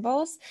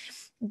vegetables,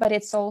 but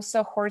it's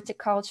also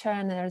horticulture,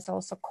 and there's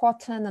also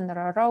cotton, and there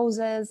are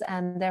roses,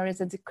 and there is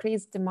a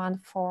decreased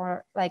demand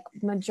for like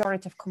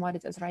majority of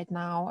commodities right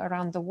now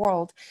around the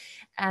world.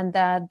 And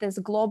this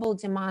global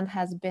demand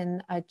has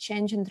been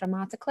changing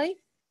dramatically.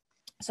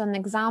 So an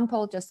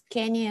example, just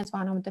Kenya is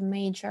one of the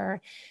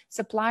major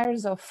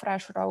suppliers of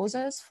fresh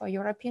roses for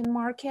European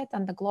market,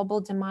 and the global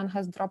demand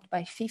has dropped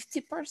by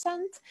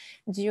 50%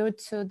 due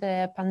to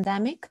the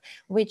pandemic,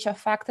 which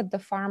affected the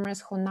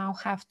farmers who now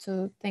have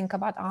to think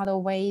about other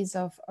ways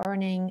of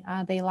earning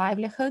their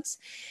livelihoods.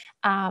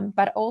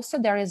 But also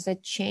there is a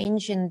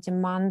change in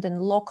demand in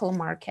local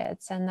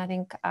markets. And I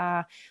think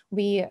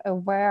we are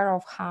aware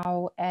of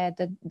how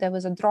there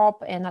was a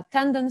drop in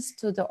attendance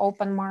to the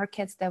open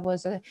markets. There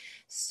was a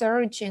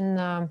surge in,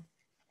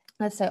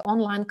 let's say,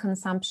 online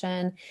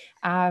consumption.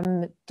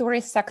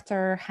 Tourist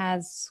sector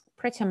has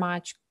pretty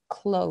much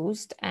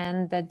closed,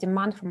 and the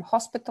demand from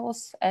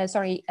hotels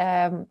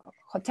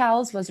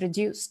was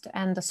reduced,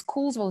 and the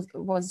schools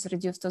was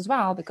reduced as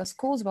well, because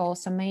schools were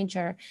also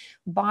major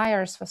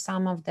buyers for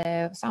some of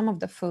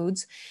the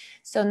foods.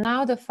 So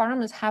now the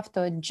farmers have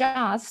to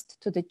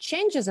adjust to the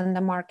changes in the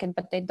market,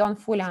 but they don't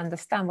fully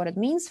understand what it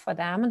means for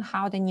them and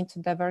how they need to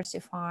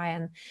diversify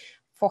and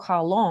for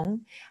how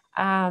long.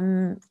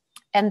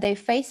 And they're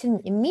facing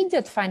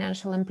immediate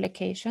financial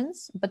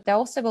implications, but they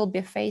also will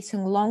be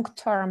facing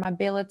long-term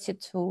ability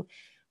to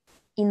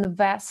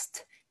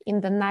invest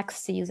in the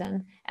next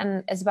season,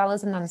 and as well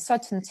as an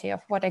uncertainty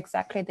of what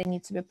exactly they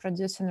need to be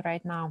producing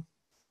right now.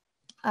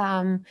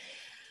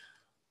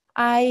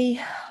 I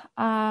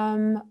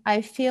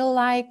feel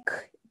like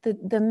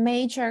the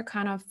major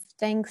kind of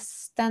things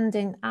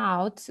standing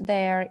out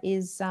there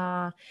is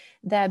the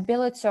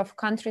ability of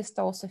countries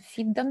to also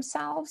feed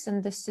themselves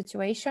in this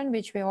situation,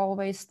 which we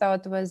always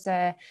thought was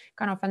a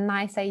kind of a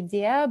nice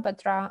idea,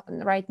 but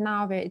right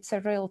now it's a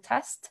real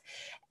test.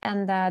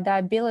 And the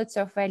ability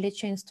of value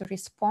chains to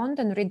respond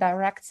and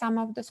redirect some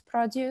of this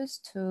produce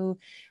to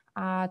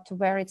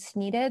where it's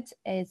needed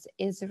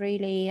is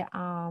really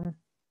kind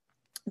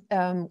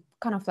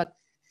of like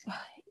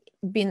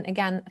been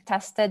again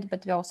tested,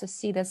 but we also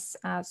see this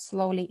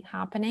slowly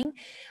happening.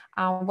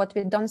 What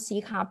we don't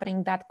see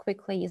happening that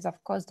quickly is,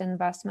 of course, the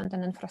investment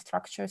in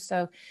infrastructure.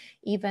 So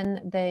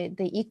even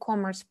the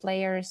e-commerce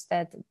players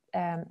that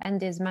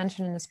Andy is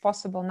mentioning, is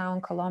possible now in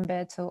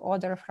Colombia to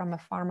order from a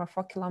farmer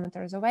 4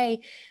 kilometers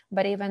away,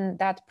 but even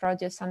that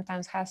produce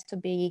sometimes has to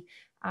be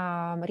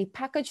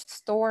repackaged,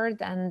 stored,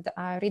 and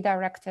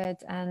redirected,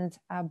 and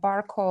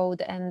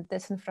barcode, and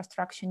this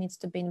infrastructure needs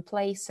to be in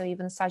place. So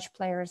even such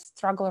players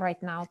struggle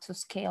right now to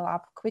scale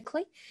up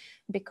quickly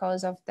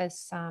because of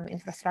this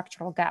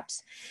infrastructural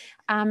gaps.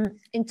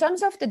 In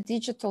terms of the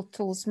digital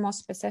tools more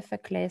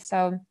specifically,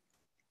 so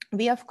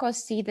we of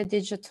course see the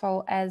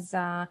digital as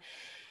kind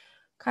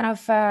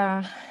of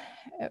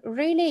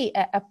really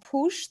a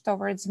push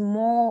towards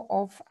more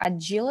of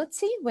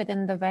agility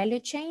within the value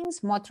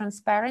chains, more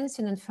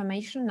transparency and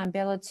information,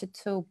 ability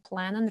to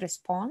plan and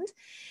respond,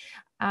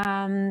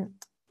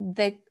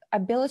 the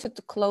ability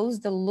to close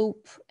the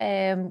loop,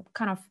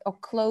 or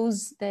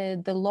close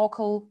the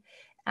local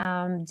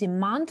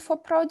demand for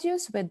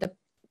produce with the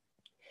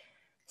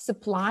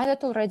supply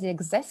that already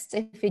exists,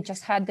 if we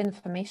just had the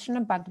information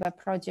about where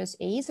produce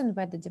is and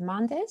where the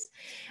demand is.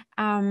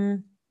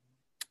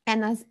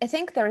 And I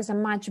think there is a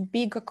much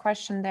bigger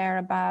question there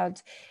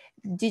about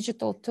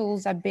digital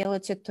tools'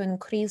 ability to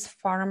increase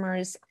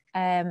farmers'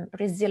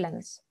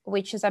 resilience,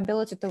 which is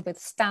ability to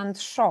withstand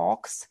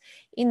shocks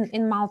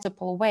in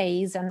multiple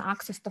ways, and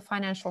access to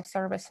financial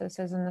services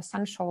is an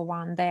essential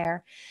one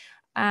there.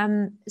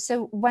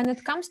 So when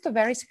it comes to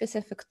very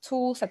specific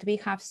tools that we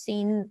have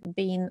seen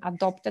being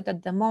adopted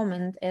at the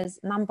moment is,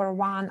 number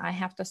one, I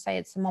have to say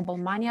it's mobile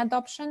money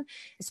adoption,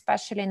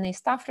 especially in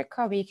East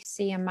Africa. We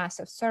see a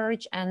massive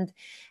surge, and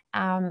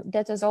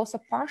that is also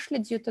partially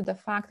due to the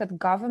fact that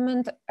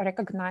government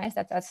recognize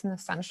that that's an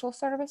essential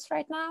service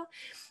right now,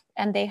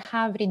 and they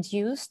have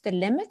reduced the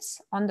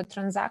limits on the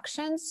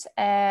transactions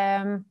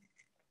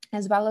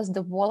as well as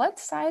the wallet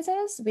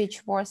sizes,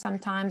 which were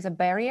sometimes a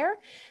barrier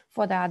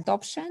for the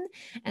adoption.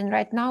 And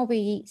right now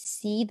we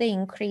see the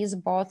increase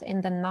both in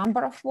the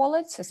number of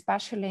wallets,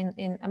 especially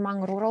in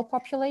among rural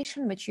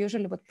population, which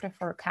usually would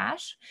prefer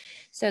cash.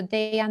 So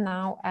they are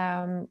now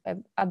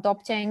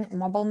adopting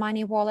mobile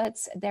money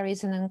wallets. There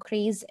is an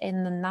increase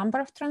in the number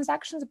of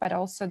transactions, but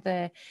also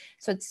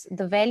it's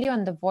the value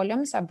and the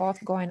volumes are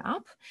both going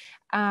up.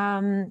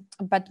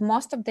 But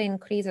most of the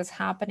increase is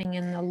happening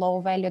in the low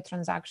value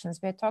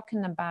transactions. We're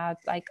talking about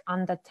like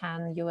under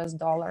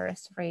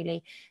 $10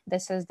 really.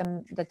 This is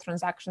the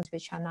transactions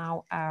which are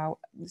now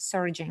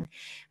surging.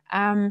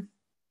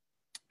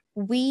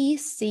 We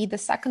see the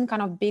second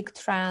kind of big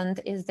trend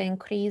is the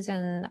increase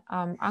in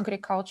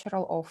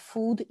agricultural or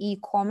food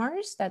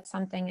e-commerce. That's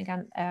something,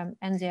 again,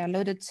 Andy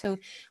alluded to,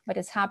 but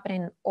it's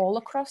happening all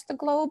across the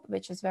globe,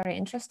 which is very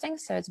interesting.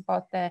 So it's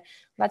both the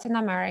Latin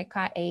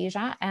America,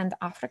 Asia, and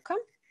Africa.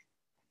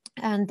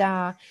 And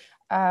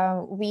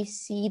we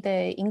see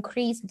the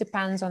increase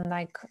depends on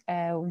like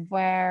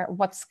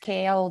what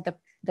scale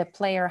the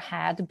player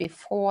had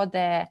before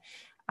the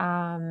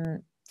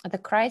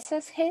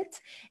crisis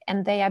hit,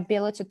 and their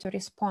ability to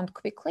respond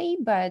quickly,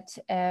 but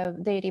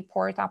they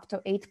report up to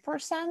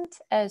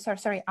 8%,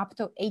 up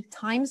to 8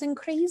 times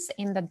increase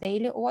in the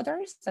daily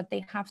orders that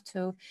they have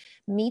to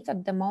meet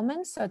at the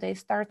moment. So they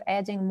start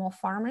adding more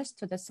farmers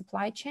to the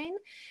supply chain.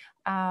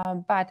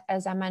 But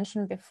as I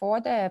mentioned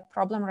before, the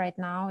problem right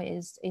now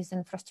is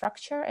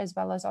infrastructure as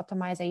well as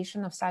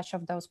automation of such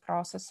of those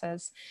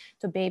processes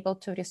to be able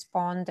to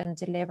respond and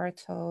deliver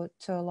to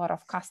a lot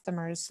of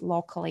customers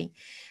locally.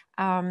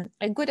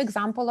 A good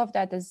example of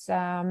that is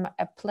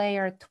a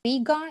player,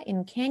 Twiga,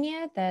 in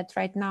Kenya, that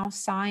right now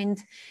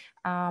signed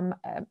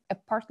a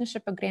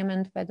partnership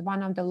agreement with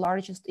one of the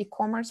largest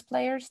e-commerce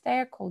players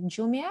there called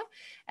Jumia,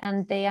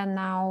 and they are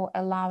now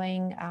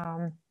allowing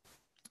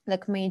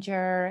like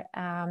major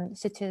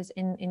cities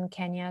in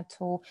Kenya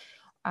to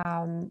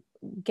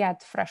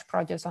get fresh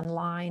produce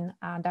online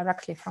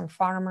directly from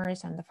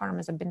farmers, and the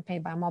farmers have been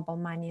paid by mobile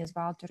money as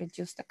well to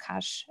reduce the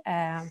cash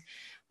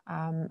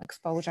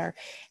exposure.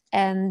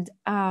 And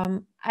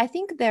I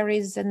think there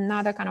is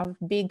another kind of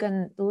big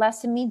and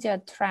less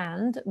immediate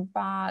trend,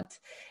 but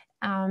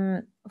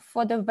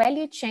for the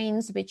value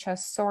chains which are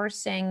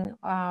sourcing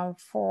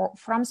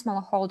from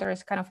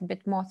smallholders kind of a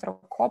bit more through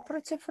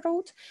cooperative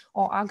route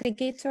or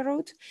aggregator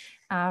route,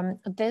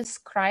 this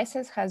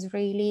crisis has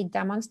really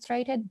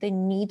demonstrated the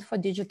need for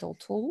digital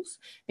tools,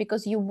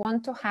 because you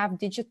want to have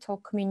digital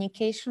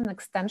communication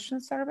extension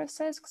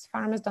services, because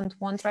farmers don't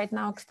want right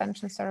now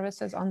extension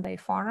services on their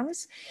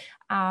farms,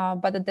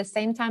 but at the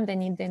same time they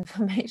need the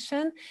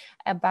information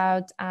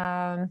about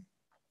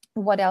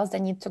what else they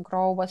need to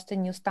grow, what's the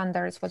new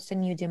standards, what's the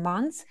new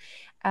demands.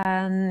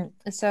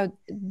 So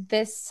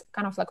this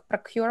kind of like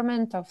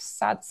procurement of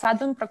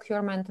sudden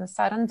procurement and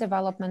sudden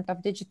development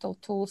of digital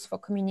tools for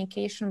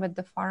communication with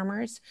the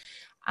farmers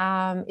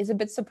is a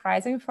bit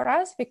surprising for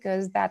us,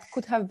 because that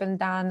could have been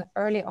done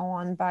early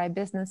on by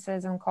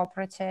businesses and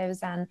cooperatives,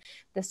 and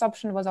this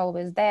option was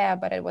always there,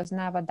 but it was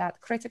never that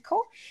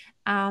critical.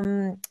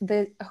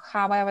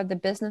 However, the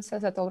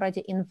businesses that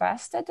already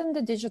invested in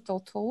the digital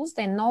tools,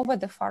 they know where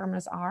the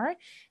farmers are,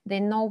 they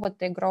know what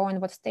they grow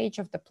and what stage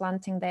of the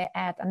planting they're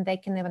at, and they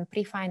can even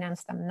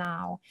pre-finance them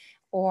now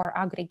or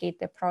aggregate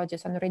the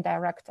produce and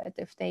redirect it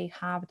if they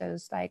have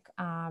those like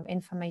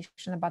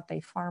information about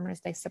their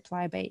farmers, their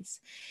supply base.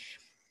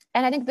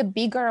 And I think the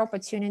bigger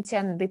opportunity,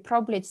 and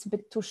it's a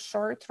bit too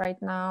short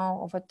right now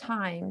over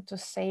time to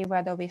say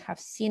whether we have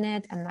seen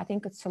it, and I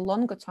think it's a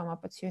longer term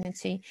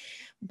opportunity,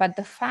 but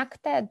the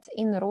fact that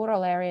in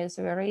rural areas,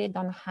 we really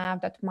don't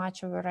have that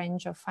much of a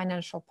range of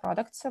financial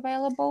products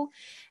available,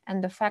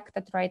 and the fact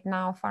that right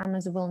now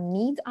farmers will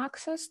need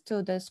access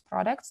to these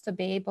products to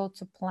be able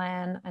to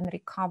plan and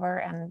recover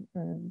and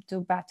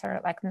do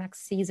better like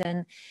next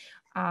season,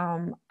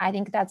 I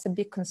think that's a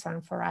big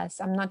concern for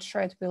us. I'm not sure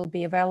it will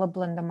be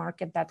available in the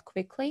market that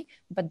quickly,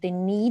 but the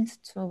need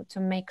to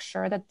make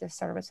sure that the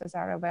services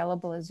are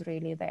available is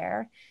really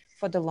there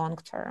for the long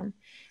term.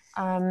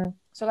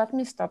 So let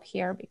me stop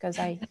here, because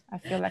I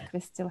feel like we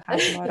still have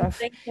a lot of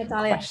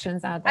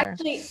questions out there.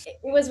 Actually, it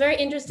was very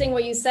interesting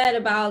what you said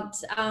about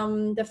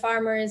the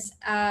farmers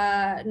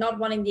not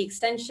wanting the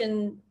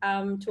extension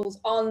tools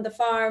on the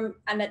farm,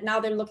 and that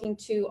now they're looking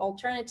to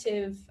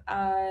alternative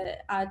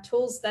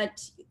tools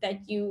that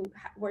you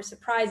were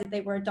surprised that they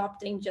were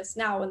adopting just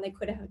now when they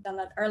could have done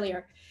that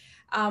earlier.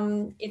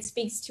 It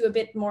speaks to a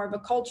bit more of a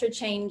culture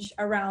change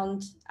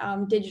around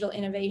digital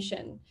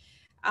innovation.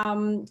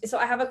 So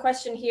I have a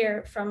question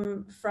here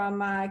from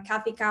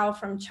Kathy Cao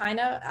from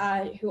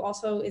China, who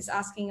also is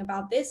asking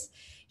about this.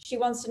 She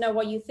wants to know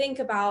what you think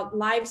about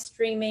live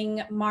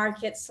streaming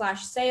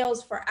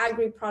market/sales for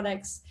agri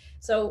products.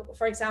 So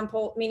for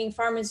example, meaning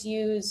farmers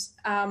use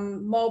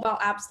mobile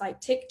apps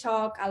like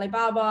TikTok,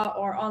 Alibaba,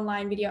 or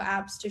online video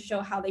apps to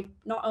show how they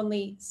not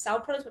only sell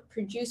products, but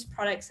produce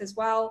products as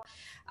well.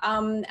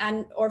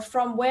 Or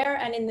from where,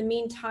 and in the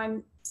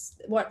meantime,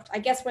 what I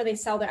guess where they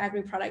sell their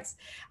agri products.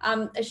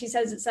 She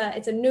says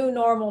it's a new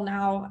normal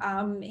now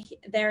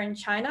there in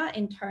China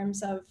in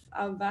terms of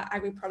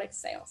agri product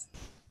sales.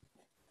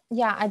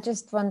 Yeah, I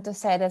just want to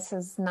say this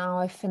is now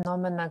a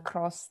phenomenon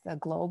across the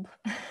globe.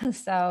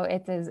 So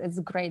it's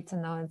great to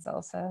know it's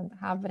also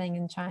happening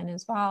in China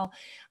as well.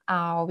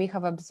 We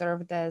have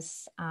observed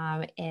this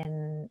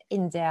in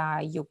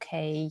India,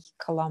 UK,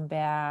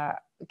 Colombia,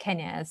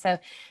 Kenya. So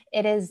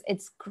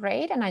it's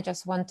great. And I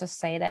just want to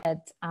say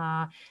that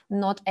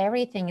not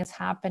everything is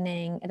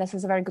happening. This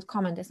is a very good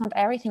comment. It's not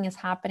everything is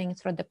happening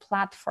through the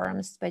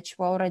platforms which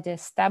were already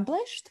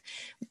established,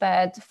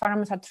 but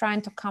farmers are trying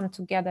to come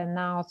together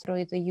now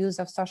through the use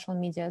of social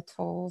media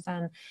tools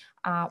and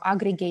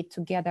aggregate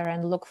together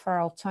and look for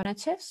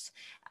alternatives.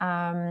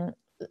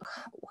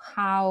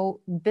 How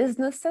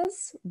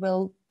businesses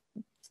will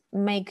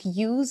make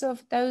use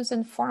of those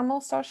informal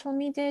social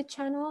media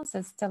channels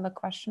is still a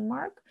question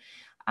mark.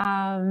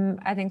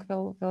 I think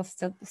we'll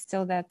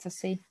still there to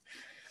see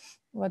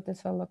what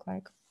this will look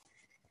like.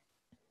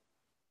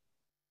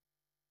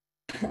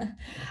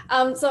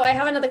 So I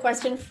have another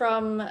question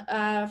from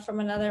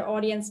another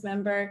audience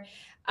member.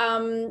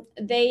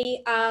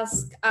 They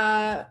ask,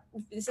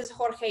 this is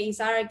Jorge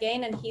Izar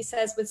again, and he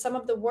says, with some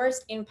of the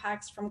worst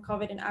impacts from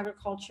COVID in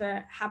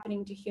agriculture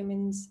happening to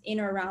humans in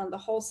or around the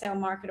wholesale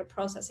market of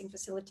processing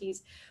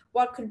facilities,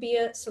 what could be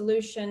a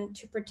solution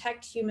to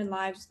protect human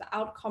lives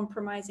without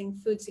compromising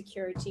food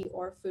security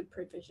or food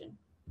provision?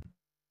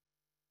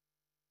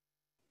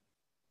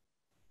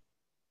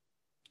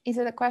 Is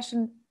it a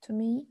question to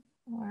me?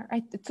 Or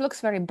it looks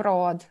very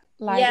broad,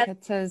 like yes.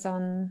 It is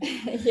on.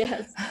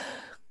 Yes,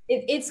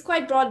 it's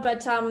quite broad,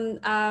 but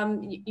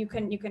you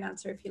can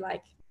answer if you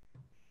like.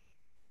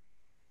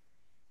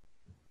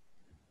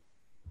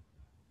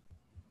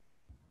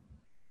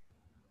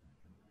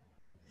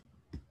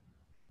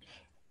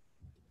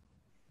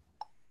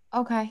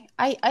 Okay,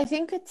 I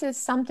think it is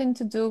something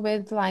to do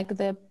with like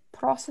the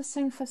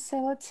processing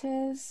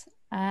facilities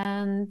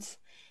and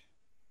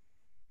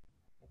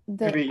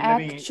the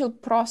actual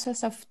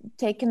process of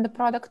taking the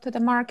product to the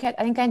market.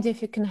 I think, Andy,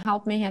 if you can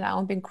help me here, that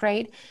would be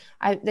great.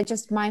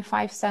 Just my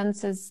 5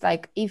 cents is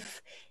like,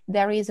 if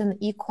there is an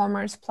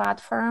e-commerce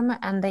platform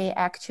and they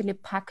actually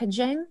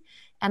packaging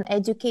and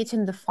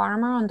educating the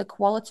farmer on the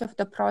quality of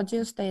the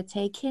produce they're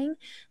taking,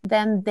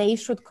 then they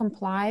should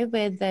comply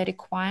with the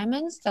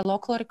requirements, the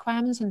local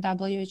requirements and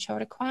WHO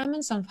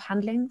requirements of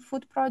handling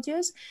food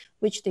produce,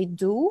 which they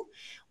do.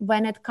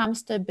 When it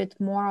comes to a bit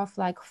more of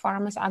like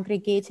farmers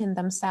aggregating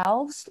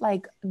themselves,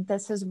 like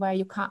this is where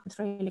you can't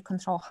really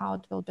control how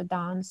it will be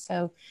done.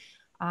 So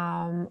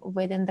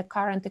within the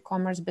current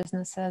e-commerce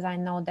businesses, I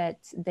know that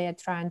they're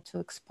trying to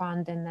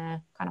expand in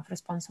a kind of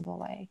responsible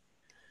way.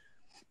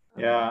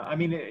 Yeah, I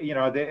mean, you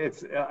know,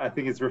 I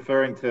think it's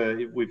referring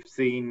to, we've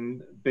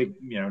seen big,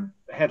 you know,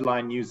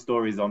 headline news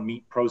stories on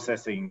meat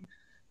processing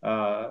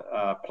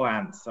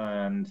plants,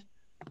 and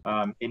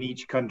in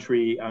each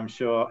country, I'm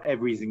sure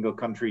every single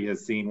country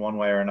has seen one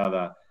way or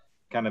another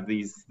kind of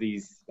these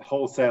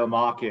wholesale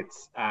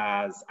markets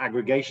as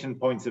aggregation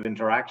points of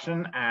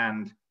interaction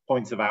and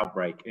points of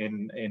outbreak.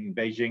 In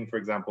Beijing, for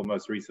example,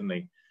 most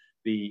recently,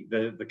 the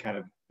kind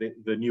of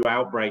the new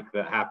outbreak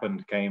that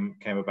happened came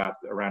about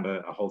around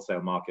a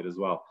wholesale market as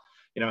well,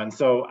 you know. And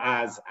so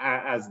as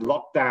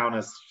lockdown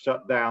has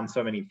shut down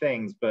so many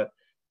things, but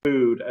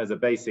food as a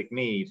basic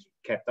need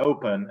kept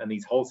open, and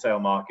these wholesale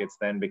markets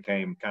then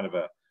became kind of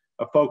a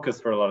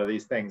focus for a lot of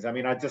these things. I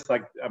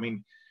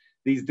mean,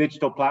 these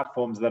digital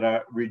platforms that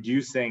are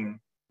reducing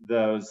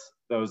those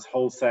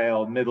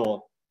wholesale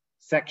middle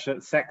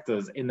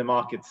sectors in the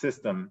market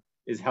system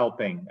is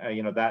helping.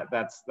 You know,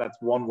 that's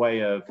one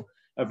way of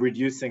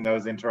reducing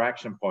those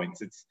interaction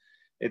points.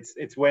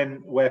 It's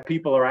where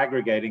people are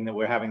aggregating that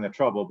we're having the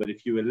trouble. But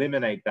if you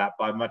eliminate that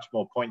by much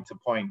more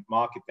point-to-point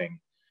marketing,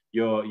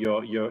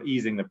 you're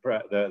easing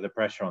the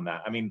pressure on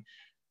that. I mean,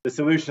 the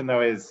solution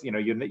though is, you know,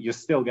 you're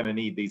still going to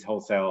need these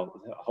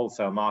wholesale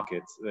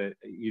markets.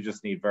 You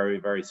just need very,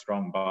 very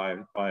strong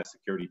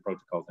biosecurity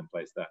protocols in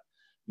place that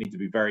need to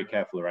be very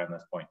careful around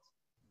those points.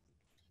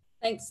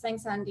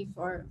 Thanks, Andy,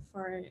 for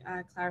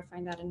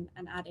clarifying that and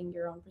adding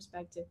your own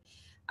perspective.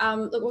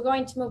 Look, we're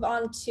going to move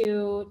on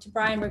to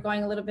Brian. We're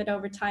going a little bit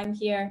over time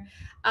here.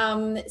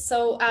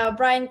 So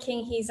Brian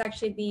King, he's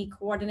actually the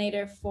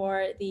coordinator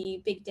for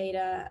the big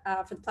data,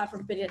 for the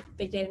platform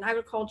Big Data in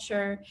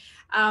Agriculture.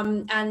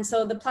 And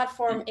so the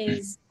platform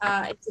is,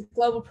 it's a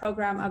global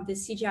program of the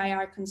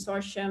CGIAR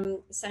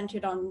consortium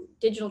centered on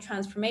digital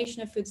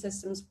transformation of food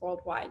systems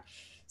worldwide.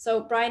 So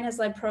Brian has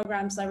led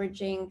programs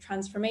leveraging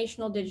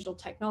transformational digital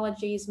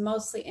technologies,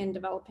 mostly in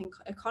developing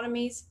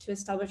economies, to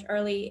establish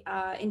early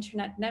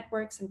internet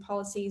networks and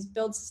policies,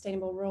 build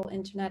sustainable rural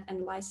internet,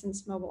 and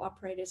license mobile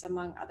operators,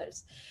 among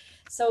others.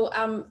 So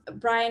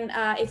Brian,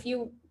 if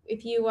you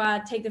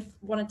want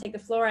to take the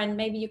floor, and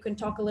maybe you can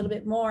talk a little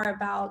bit more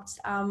about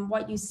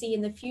what you see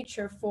in the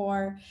future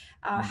for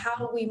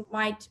how we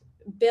might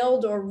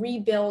build or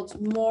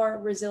rebuild more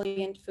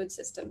resilient food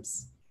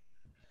systems.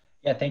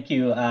 Yeah, thank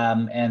you.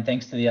 And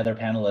thanks to the other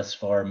panelists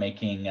for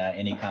making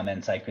any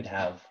comments I could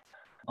have.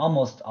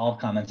 Almost all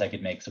comments I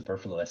could make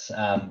superfluous.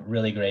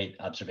 Really great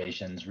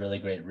observations, really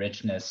great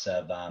richness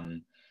of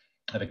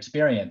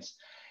experience.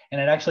 And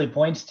it actually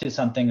points to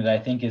something that I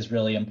think is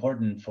really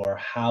important for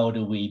how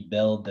do we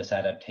build this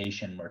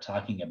adaptation we're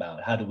talking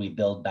about? How do we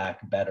build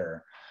back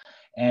better?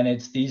 And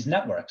it's these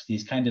networks,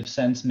 these kind of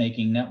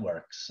sense-making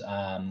networks.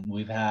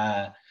 We've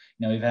had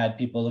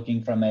people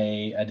looking from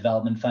a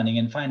development funding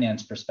and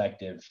finance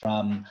perspective,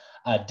 from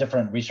a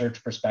different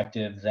research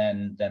perspective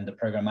than the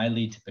program I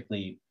lead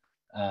typically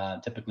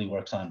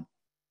works on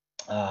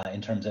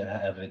in terms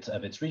of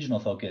its regional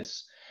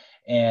focus.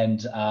 And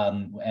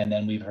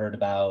then we've heard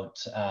about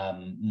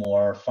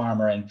more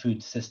farmer and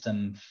food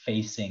system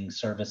facing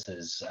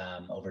services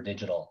over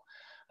digital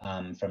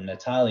from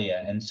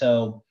Natalia. And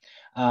so,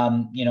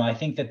 I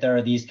think that there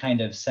are these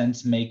kind of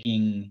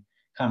sense-making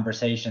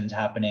conversations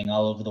happening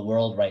all over the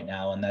world right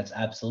now, and that's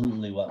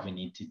absolutely what we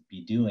need to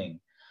be doing.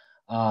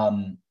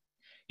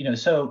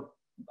 So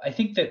I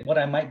think that what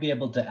I might be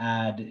able to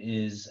add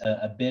is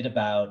a bit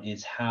about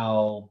is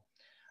how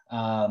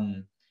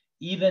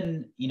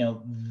even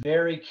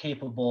very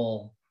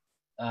capable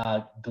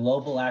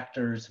global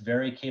actors,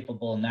 very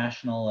capable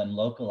national and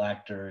local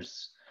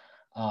actors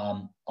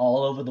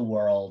all over the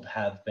world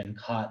have been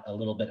caught a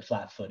little bit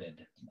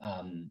flat-footed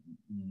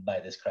by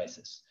this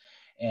crisis.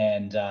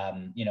 And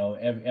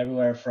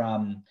everywhere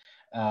from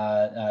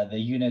the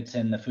units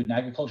in the Food and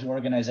Agriculture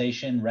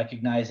Organization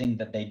recognizing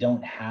that they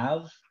don't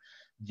have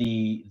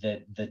the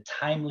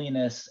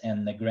timeliness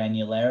and the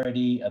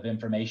granularity of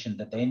information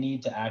that they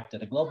need to act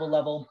at a global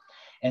level.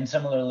 And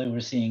similarly, we're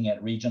seeing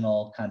at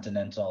regional,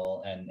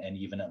 continental, and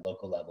even at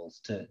local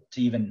levels to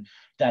even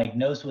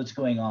diagnose what's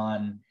going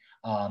on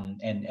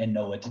and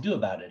know what to do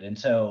about it. And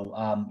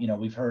so,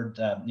 we've heard,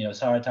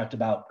 Sara talked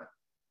about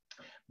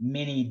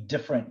many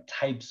different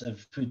types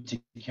of food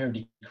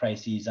security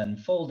crises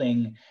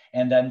unfolding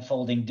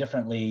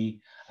differently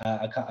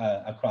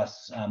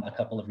across a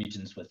couple of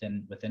regions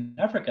within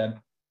Africa.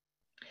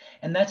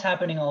 And that's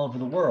happening all over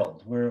the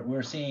world.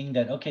 We're seeing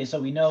that, okay, so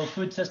we know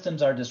food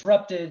systems are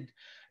disrupted,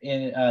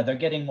 they're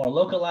getting more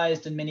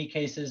localized in many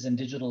cases, and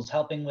digital is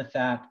helping with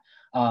that,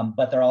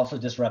 but they're also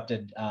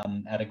disrupted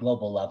at a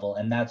global level.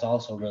 And that's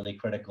also really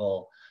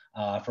critical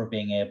for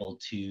being able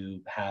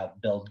to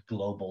build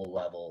global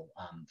level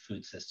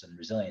food system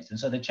resilience. And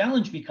so the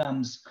challenge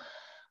becomes,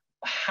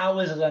 how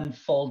is it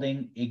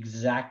unfolding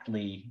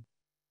exactly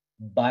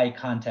by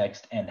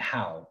context and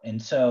how? And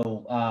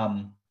so,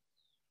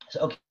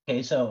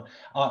 so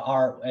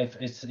our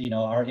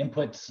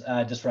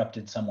inputs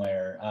disrupted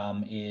somewhere,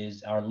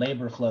 is our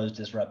labor flows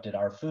disrupted,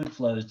 our food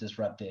flows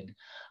disrupted,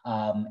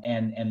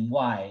 and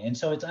why? And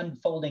so it's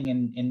unfolding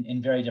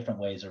in very different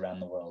ways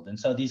around the world. And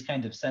so these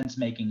kind of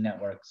sense-making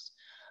networks,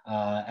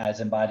 as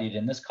embodied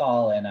in this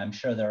call, and I'm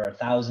sure there are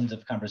thousands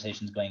of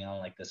conversations going on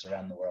like this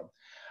around the world,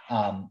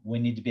 we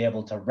need to be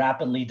able to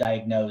rapidly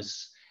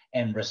diagnose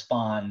and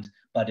respond,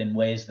 but in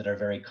ways that are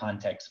very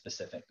context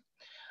specific.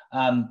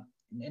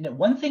 And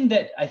one thing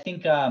that I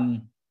think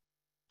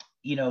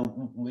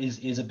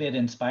is a bit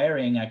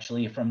inspiring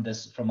actually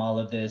from all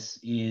of this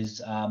is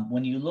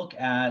when you look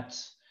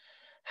at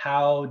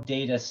how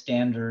data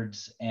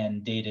standards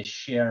and data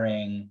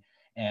sharing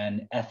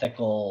and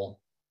ethical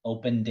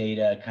open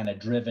data kind of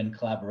driven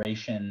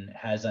collaboration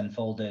has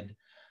unfolded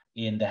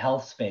in the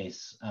health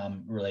space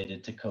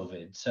related to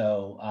COVID.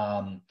 So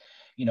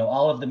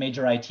all of the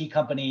major IT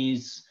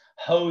companies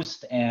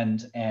host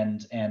and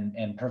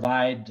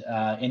provide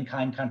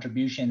in-kind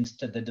contributions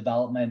to the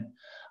development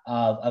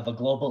of a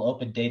global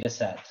open data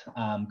set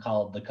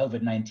called the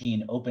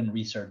COVID-19 Open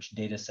Research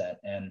Data Set.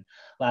 And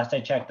last I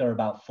checked, there are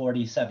about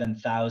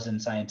 47,000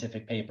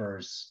 scientific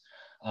papers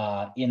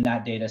in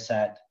that data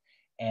set.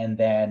 And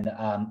then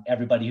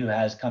everybody who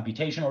has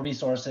computational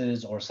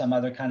resources or some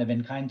other kind of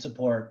in-kind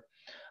support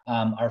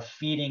are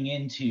feeding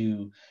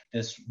into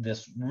this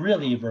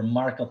really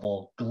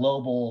remarkable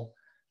global,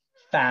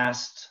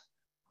 fast,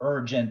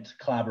 urgent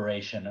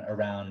collaboration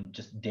around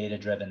just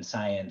data-driven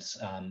science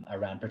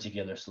around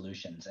particular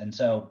solutions. And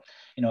so,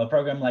 a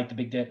program like the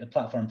Big Data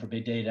Platform for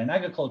Big Data in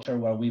Agriculture,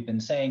 where we've been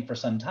saying for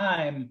some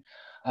time,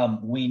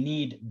 we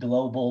need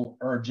global,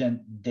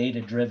 urgent,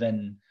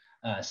 data-driven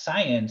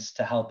science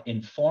to help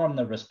inform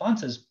the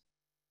responses.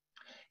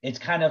 It's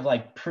kind of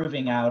like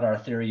proving out our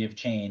theory of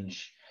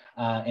change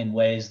in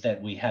ways that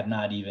we had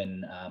not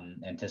even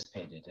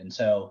anticipated. And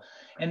so,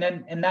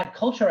 and that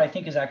culture, I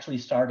think, is actually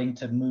starting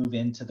to move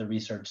into the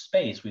research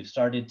space. We've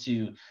started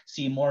to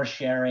see more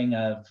sharing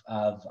of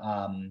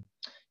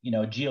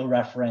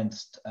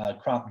georeferenced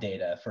crop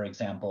data, for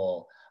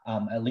example,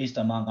 at least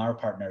among our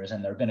partners.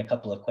 And there have been a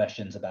couple of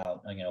questions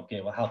about,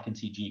 okay, well, how can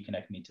CG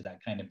connect me to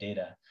that kind of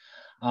data?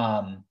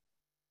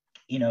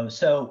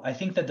 So I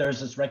think that there's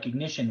this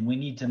recognition we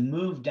need to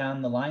move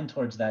down the line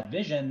towards that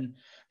vision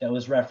that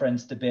was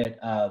referenced a bit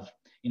of,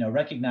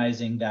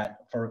 recognizing that,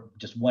 for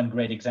just one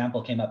great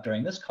example came up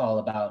during this call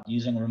about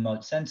using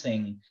remote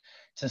sensing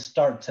to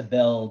start to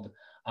build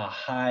a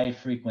high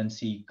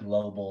frequency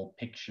global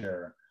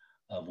picture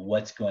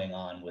what's going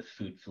on with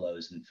food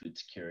flows and food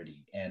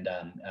security. And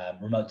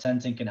remote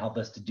sensing can help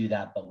us to do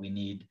that, but we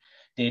need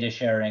data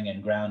sharing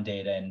and ground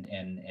data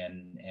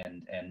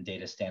and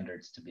data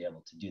standards to be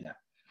able to do that.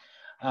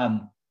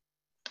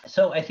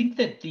 So I think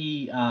that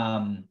the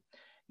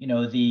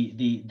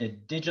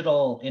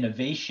digital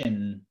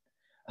innovation,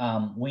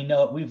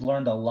 we've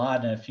learned a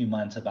lot in a few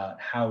months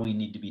about how we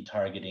need to be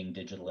targeting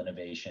digital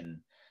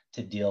innovation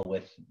to deal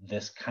with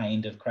this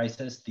kind of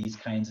crisis, these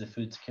kinds of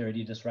food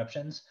security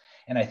disruptions.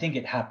 And I think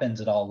it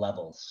happens at all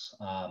levels.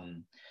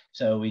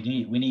 So we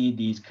need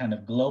these kind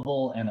of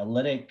global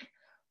analytic,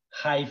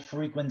 high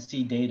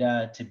frequency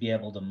data to be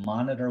able to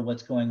monitor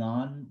what's going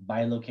on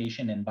by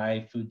location and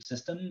by food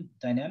system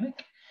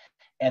dynamic,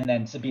 and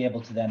then to be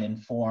able to then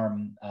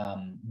inform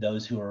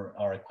those who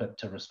are equipped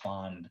to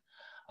respond.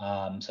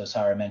 So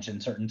Sara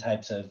mentioned certain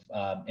types of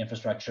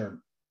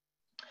infrastructure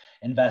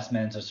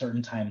investments or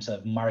certain types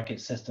of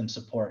market system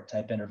support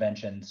type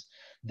interventions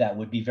that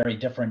would be very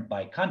different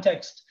by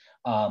context,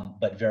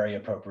 but very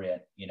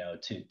appropriate,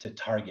 to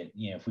target,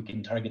 if we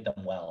can target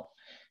them well.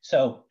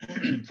 So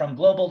from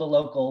global to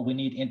local, we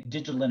need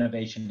digital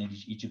innovation in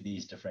each of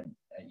these different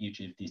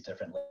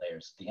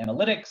layers, the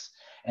analytics,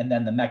 and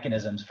then the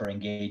mechanisms for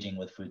engaging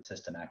with food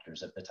system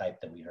actors of the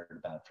type that we heard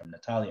about from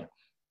Natalia.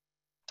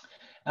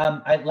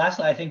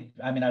 Lastly,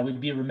 I would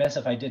be remiss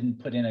if I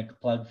didn't put in a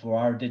plug for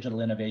our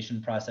digital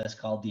innovation process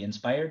called the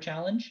Inspire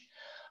Challenge.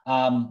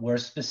 We're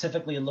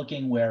specifically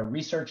looking where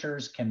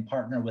researchers can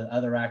partner with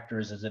other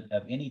actors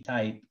of any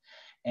type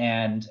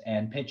and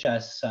pitch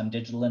us some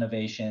digital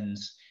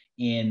innovations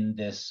in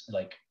this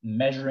like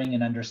measuring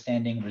and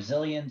understanding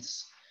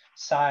resilience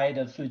side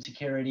of food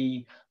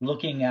security,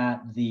 looking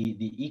at the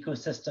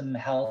ecosystem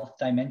health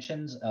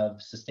dimensions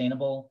of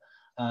sustainable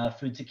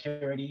food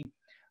security,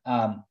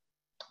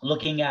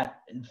 looking at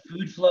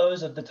food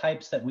flows of the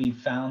types that we've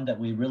found that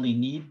we really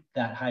need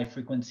that high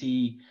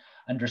frequency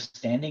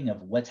understanding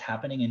of what's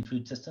happening in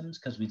food systems,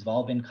 because we've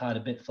all been caught a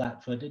bit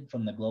flat-footed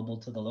from the global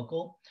to the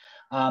local.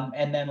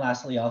 And then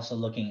lastly, also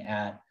looking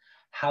at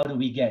how do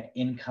we get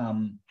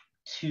income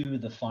to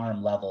the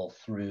farm level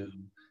through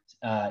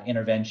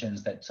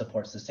interventions that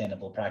support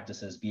sustainable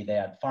practices, be they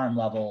at farm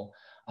level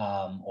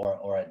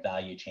or at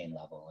value chain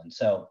level. And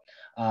so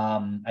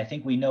I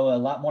think we know a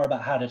lot more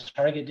about how to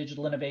target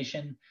digital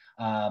innovation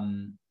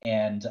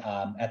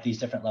at these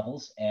different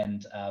levels.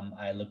 And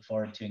I look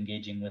forward to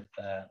engaging with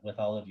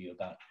all of you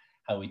about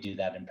how we do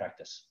that in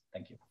practice.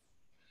 Thank you.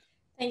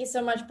 Thank you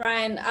so much,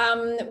 Brian.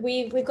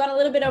 We've gone a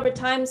little bit over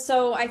time,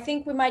 so I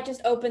think we might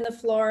just open the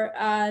floor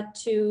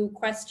to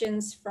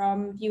questions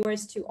from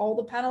viewers to all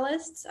the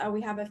panelists. We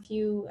have a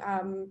few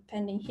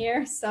pending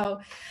here. So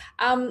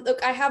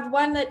look, I have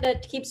one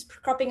that keeps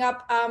cropping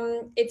up.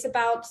 It's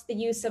about the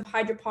use of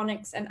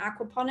hydroponics and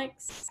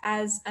aquaponics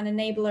as an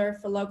enabler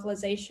for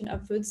localization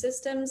of food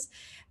systems.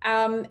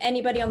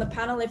 Anybody on the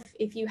panel,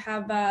 if you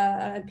have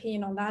an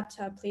opinion on that,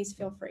 please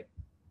feel free.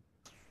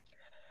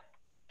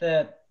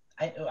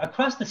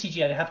 Across the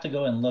CGI, I have to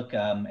go and look,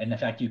 and in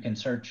fact, you can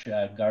search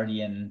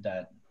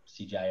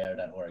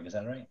guardian.cgiar.org, is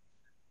that right?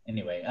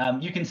 Anyway,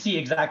 you can see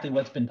exactly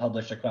what's been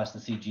published across the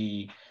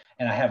CG,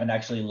 and I haven't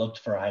actually looked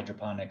for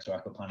hydroponics or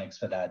aquaponics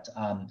for that.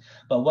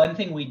 But one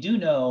thing we do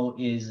know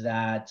is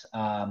that,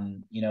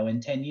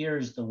 in 10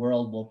 years, the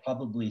world will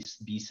probably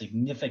be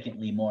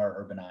significantly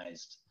more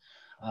urbanized.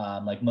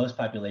 Like most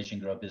population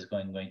growth is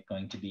going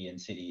to be in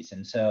cities.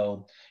 And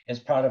so as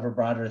part of a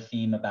broader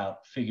theme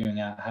about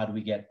figuring out how do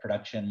we get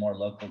production more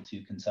local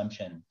to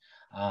consumption,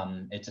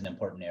 it's an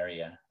important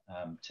area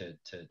to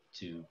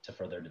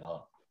further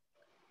develop.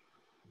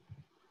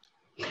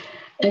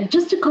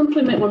 Just to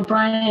complement what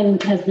Brian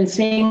has been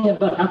saying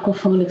about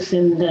aquaponics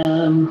and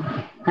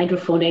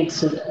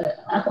hydroponics,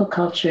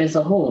 aquaculture as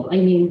a whole,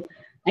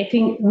 I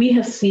think we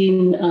have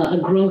seen a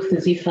growth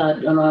as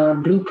IFAD on our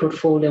blue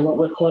portfolio, what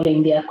we're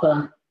calling the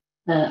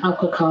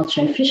aquaculture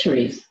and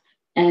fisheries.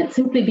 And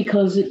simply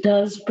because it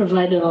does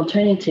provide an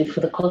alternative for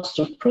the cost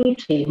of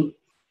protein,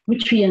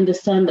 which we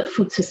understand that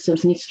food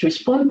systems needs to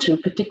respond to,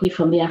 particularly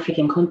from the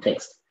African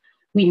context.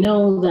 We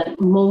know that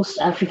most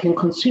African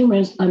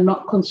consumers are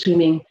not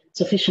consuming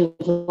sufficient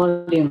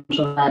volumes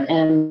of that.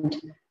 And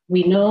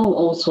we know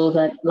also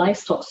that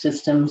livestock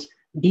systems,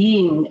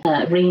 being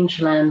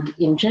rangeland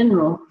in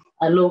general,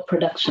 a low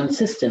production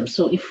system.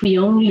 So if we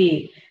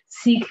only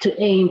seek to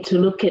aim to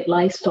look at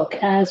livestock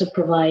as a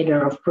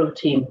provider of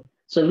protein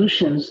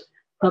solutions,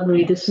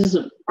 probably this is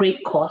a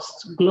great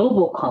cost,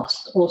 global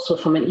cost, also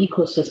from an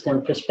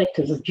ecosystem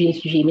perspective of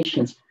GHG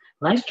emissions,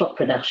 livestock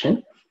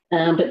production.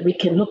 But we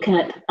can look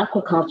at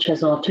aquaculture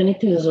as an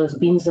alternative, as well as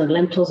beans and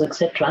lentils,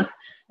 etc.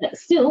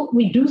 Still,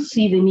 we do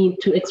see the need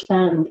to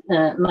expand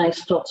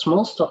livestock,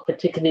 small stock,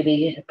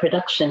 particularly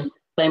production,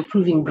 by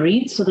improving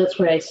breeds. So that's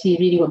where I see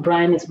really what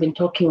Brian has been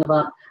talking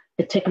about,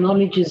 the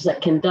technologies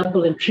that can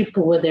double and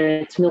triple, whether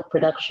it's milk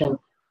production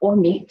or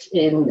meat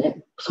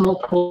in small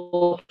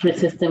poultry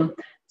system,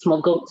 small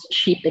goats,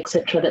 sheep,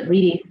 etc., that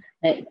really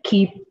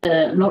keep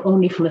not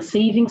only from a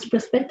savings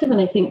perspective,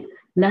 and I think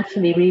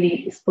Natalie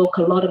really spoke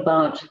a lot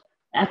about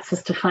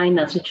access to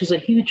finance, which is a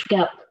huge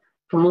gap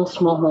from all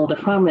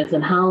smallholder farmers,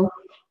 and how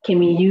can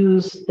we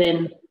use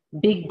then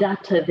big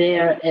data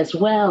there as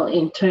well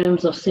in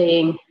terms of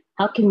saying,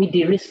 how can we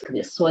de-risk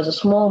this? So as a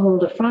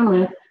smallholder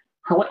farmer,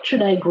 what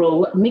should I grow?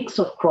 What mix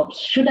of crops?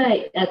 Should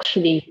I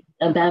actually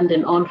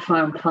abandon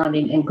on-farm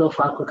farming and go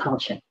for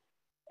aquaculture?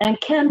 And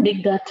can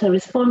big data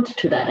respond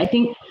to that? I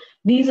think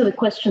these are the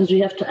questions we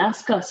have to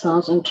ask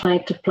ourselves and try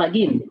to plug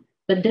in.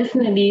 But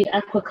definitely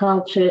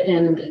aquaculture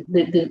and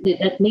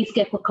at least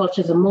aquaculture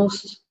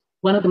is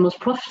one of the most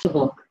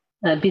profitable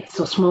bits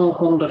of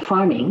smallholder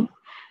farming.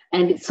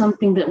 And it's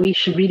something that we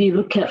should really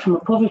look at from a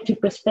poverty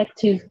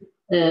perspective,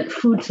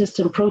 food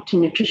system,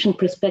 protein, nutrition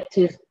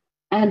perspective,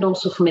 and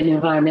also from an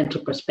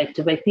environmental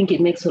perspective. I think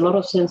it makes a lot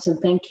of sense, and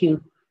thank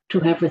you to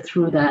whoever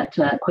threw that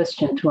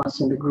question to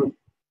us in the group.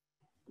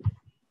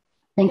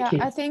 Thank you.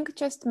 I think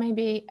just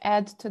maybe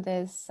add to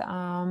this,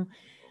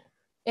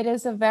 it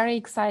is a very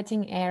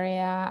exciting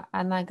area,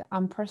 and like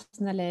I'm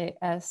personally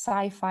a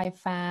sci-fi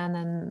fan,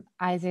 and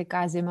Isaac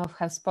Asimov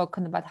has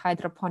spoken about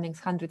hydroponics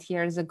 100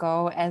 years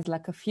ago as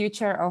like a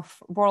future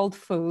of world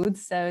food,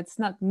 so it's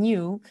not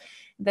new.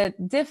 The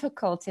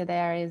difficulty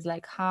there is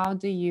like, how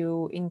do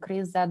you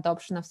increase the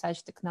adoption of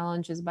such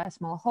technologies by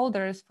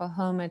smallholders for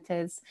whom it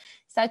is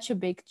such a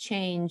big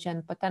change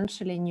and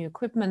potentially new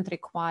equipment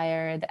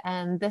required,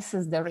 and this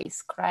is the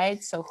risk,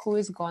 right? So who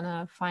is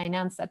gonna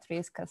finance that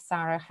risk, as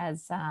Sara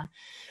has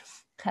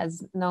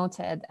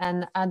noted?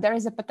 And there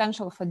is a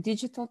potential for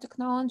digital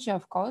technology,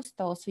 of course,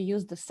 to also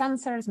use the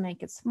sensors,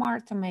 make it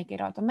smart, to make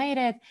it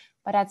automated,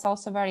 but that's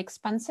also very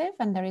expensive,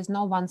 and there is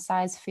no one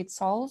size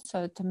fits all.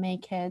 So to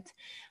make it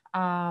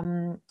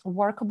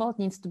workable, it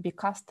needs to be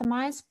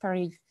customized per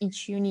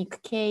each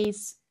unique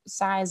case,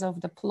 size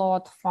of the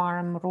plot,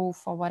 farm,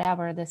 roof, or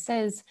whatever this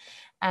is.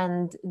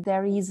 And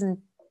there isn't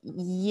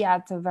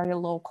yet a very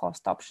low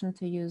cost option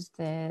to use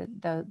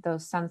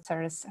those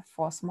sensors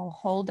for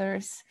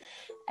smallholders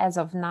as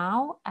of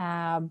now,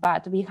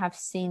 but we have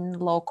seen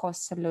low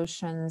cost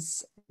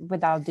solutions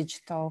without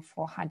digital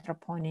for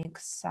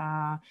hydroponics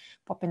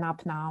popping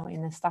up now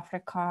in East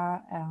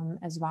Africa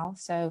as well.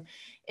 So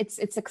it's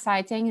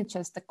exciting. It's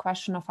just a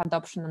question of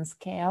adoption and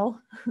scale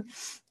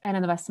and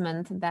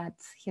investment that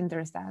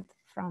hinders that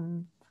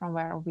from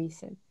where we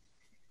sit.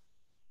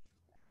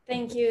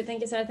 Thank you,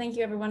 Sara. Thank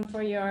you, everyone,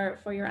 for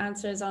your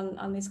answers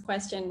on this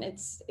question.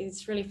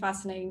 It's really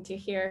fascinating to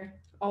hear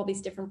all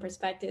these different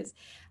perspectives.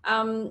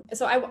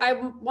 So I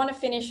want to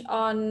finish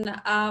on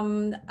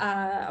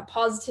a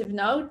positive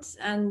note,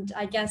 and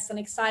I guess an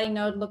exciting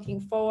note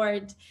looking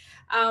forward.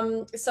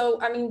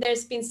 So, I mean,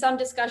 there's been some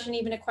discussion,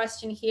 even a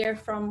question here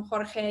from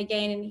Jorge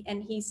again,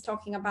 and he's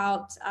talking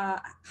about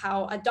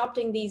how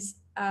adopting these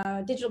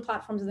digital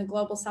platforms in the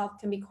global south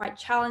can be quite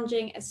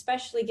challenging,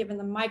 especially given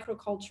the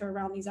microculture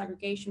around these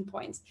aggregation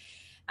points.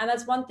 And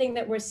that's one thing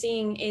that we're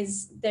seeing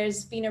is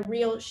there's been a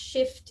real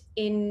shift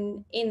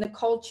in the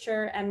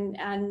culture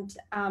and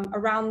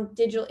around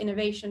digital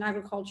innovation in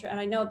agriculture. And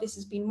I know this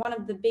has been one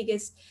of the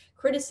biggest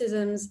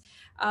criticisms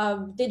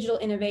of digital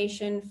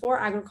innovation for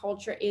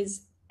agriculture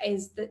is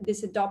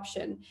this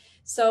adoption.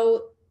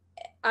 So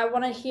I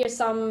want to hear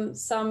some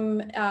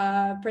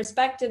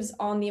perspectives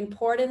on the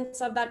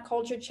importance of that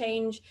culture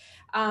change,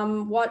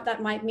 what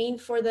that might mean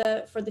for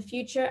the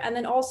future, and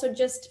then also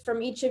just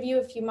from each of you,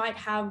 if you might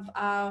have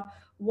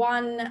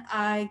one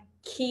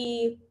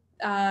key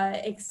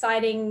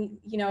exciting,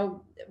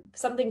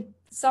 something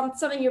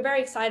you're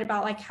very excited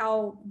about, like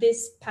how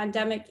this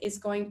pandemic is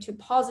going to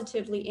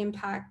positively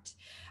impact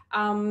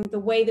the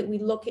way that we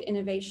look at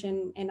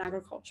innovation in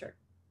agriculture.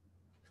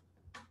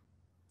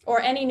 Or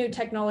any new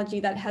technology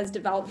that has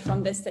developed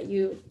from this that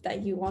you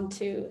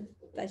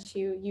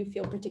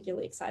feel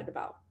particularly excited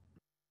about.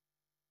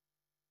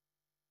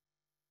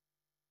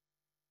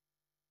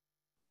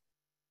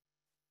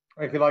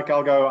 If you like,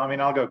 I'll go. I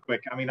mean, I'll go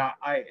quick. I mean,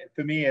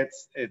 for me, I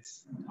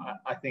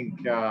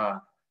think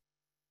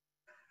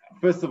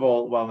first of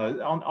all,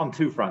 well, on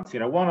two fronts.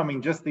 One, I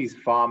mean, just these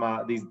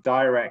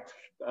direct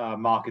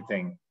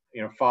marketing,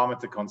 farmer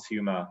to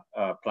consumer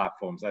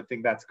platforms. I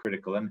think that's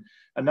critical. And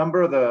a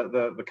number of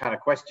the kind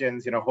of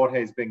questions,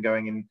 Jorge's been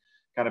going in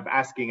kind of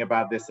asking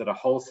about this at a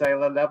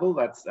wholesaler level.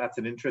 That's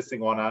an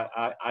interesting one.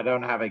 I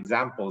don't have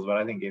examples, but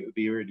I think it would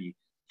be really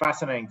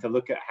fascinating to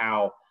look at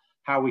how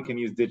we can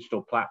use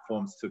digital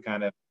platforms to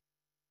kind of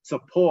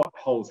support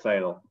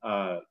wholesale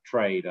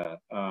trade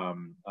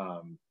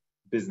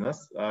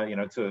business,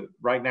 to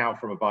right now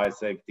from a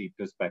biosafety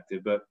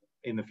perspective, but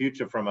in the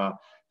future from a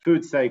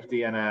food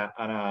safety and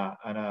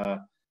an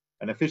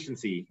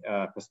efficiency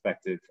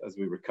perspective as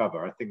we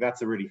recover. I think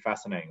that's a really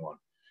fascinating one.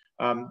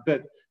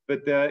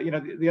 But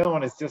the other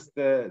one is just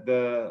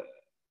I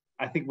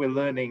think we're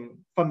learning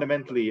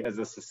fundamentally as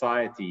a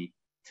society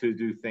to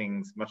do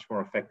things much more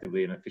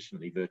effectively and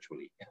efficiently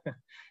virtually.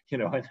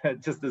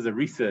 And just as a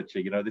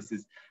researcher, this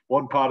is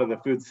one part of the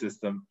food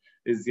system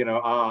is,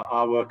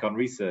 our work on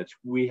research.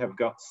 We have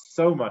got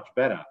so much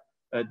better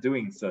at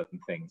doing certain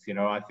things.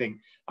 I think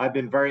I've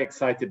been very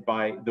excited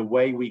by the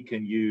way we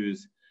can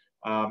use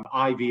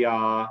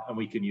IVR, and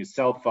we can use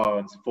cell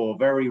phones for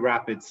very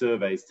rapid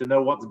surveys to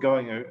know what's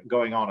going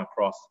on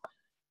across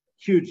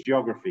huge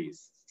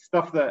geographies.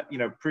 Stuff that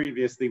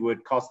previously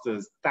would cost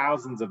us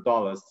thousands of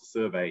dollars to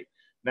survey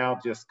now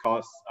just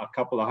costs a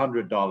couple of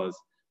 $100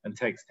 and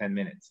takes 10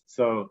 minutes.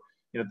 So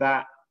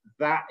that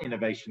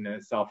innovation in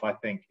itself, I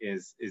think,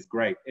 is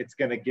great. It's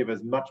going to give us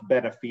much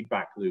better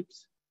feedback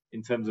loops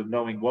in terms of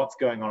knowing what's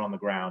going on the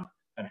ground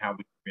and how we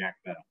can react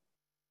better.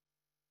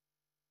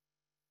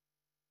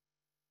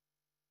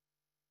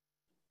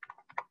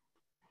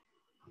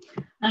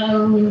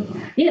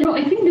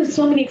 I think there's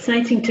so many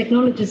exciting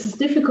technologies. It's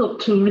difficult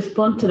to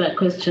respond to that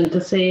question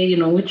to say,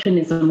 which one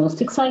is the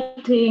most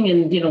exciting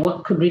and,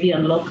 what could really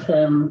unlock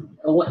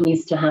or what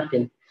needs to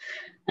happen.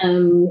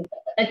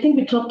 I think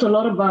we talked a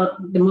lot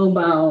about the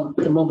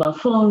mobile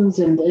phones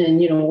and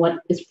what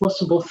is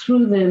possible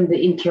through them, the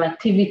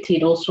interactivity.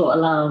 It also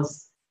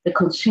allows the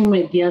consumer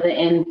at the other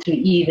end to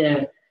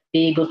either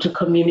be able to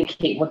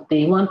communicate what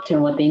they want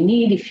and what they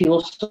need. If you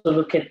also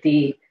look at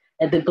the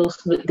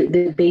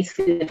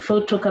basic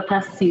photo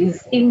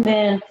capacities in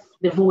there,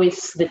 the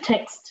voice, the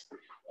text,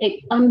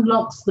 it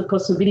unlocks the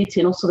possibility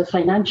and also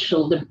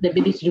the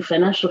ability to do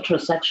financial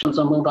transactions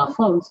on mobile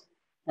phones.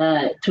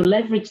 To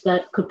leverage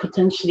that could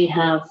potentially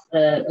have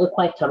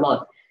quite a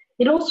lot.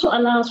 It also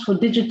allows for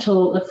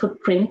digital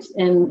footprint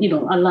and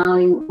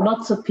allowing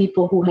lots of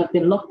people who have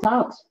been locked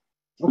out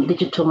of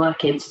digital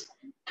markets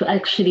to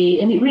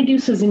actually, and it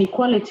reduces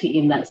inequality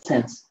in that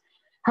sense.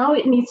 How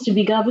it needs to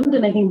be governed,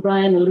 and I think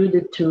Brian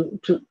alluded to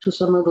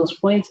some of those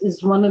points,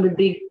 is one of the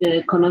big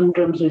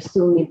conundrums we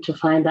still need to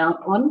find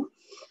out on.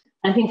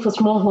 I think for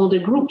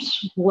smallholder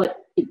groups, what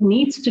it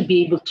needs to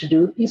be able to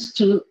do is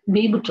to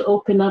be able to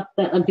open up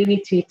that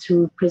ability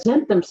to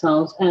present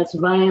themselves as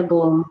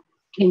viable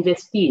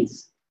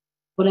investees.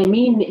 What I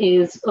mean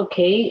is,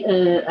 okay,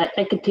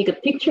 I could take a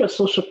picture, a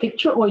social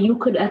picture, or you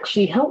could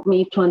actually help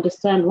me to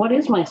understand what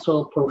is my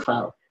soil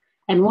profile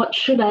and what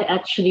should I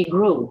actually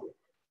grow.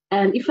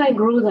 And if I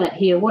grow that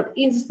here, what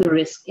is the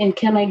risk? And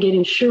can I get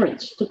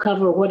insurance to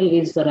cover what it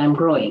is that I'm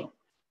growing?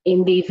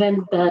 In the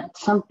event that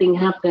something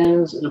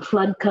happens, a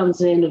flood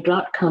comes in, a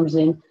drought comes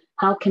in,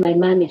 how can I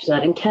manage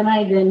that? And can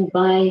I then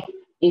buy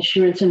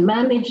insurance and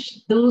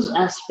manage those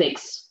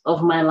aspects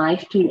of my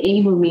life to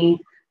enable me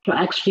to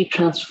actually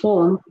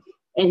transform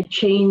and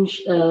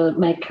change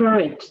my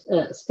current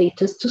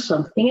status to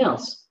something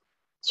else?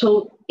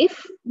 So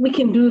if we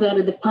can do that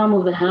at the palm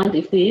of the hand,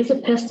 if there is a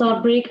pest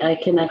outbreak, I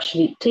can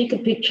actually take a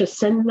picture,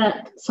 send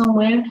that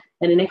somewhere,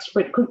 and an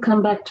expert could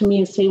come back to me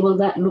and say, well,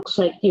 that looks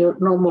like your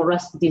normal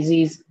rust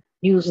disease,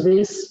 use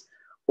this,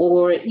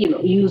 or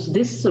use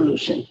this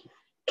solution.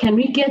 Can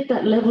we get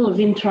that level of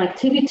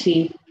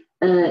interactivity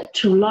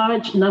to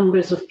large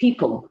numbers of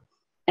people?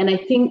 And I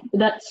think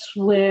that's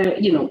where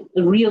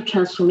the real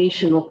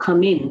transformation will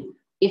come in,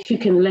 if you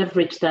can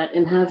leverage that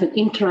and have an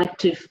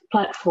interactive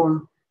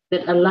platform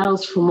that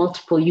allows for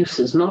multiple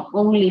uses, not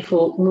only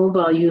for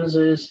mobile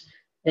users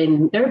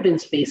in urban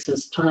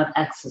spaces to have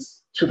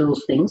access to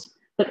those things,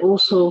 but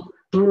also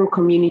rural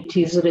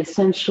communities that are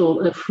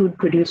essential food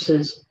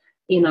producers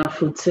in our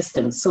food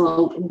system.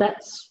 So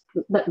that's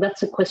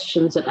the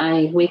questions that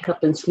I wake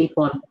up and sleep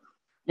on,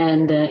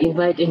 and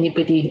invite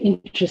anybody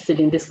interested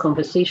in this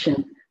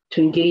conversation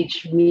to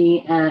engage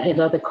me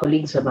and other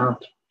colleagues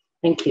about.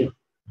 Thank you.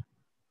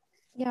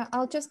 Yeah,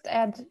 I'll just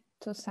add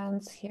 2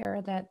 cents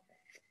here that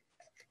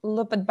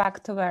loop it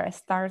back to where I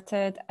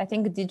started. I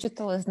think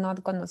digital is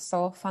not going to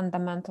solve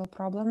fundamental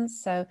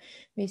problems. So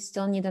we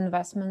still need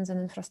investments in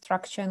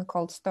infrastructure and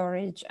cold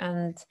storage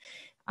and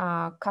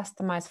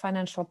customized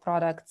financial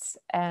products,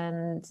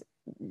 and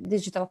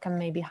digital can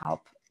maybe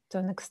help to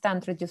an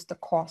extent reduce the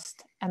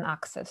cost and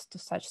access to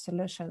such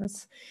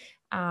solutions.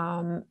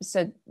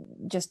 So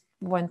just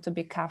want to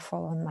be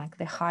careful on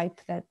the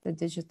hype that the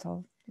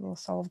digital will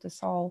solve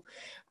this all.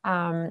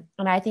 And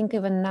I think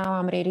even now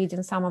I'm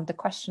rereading some of the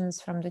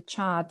questions from the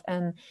chat,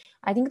 and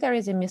I think there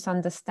is a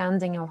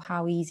misunderstanding of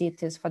how easy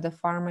it is for the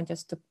farmer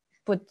just to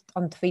put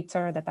on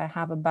Twitter that I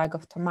have a bag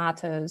of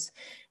tomatoes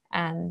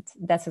and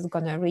that is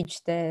going to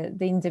reach the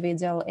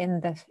individual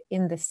in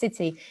the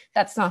city.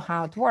 That's not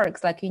how it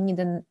works. You need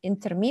an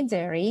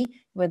intermediary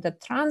with the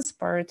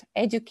transport,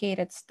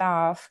 educated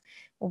staff,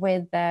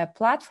 with the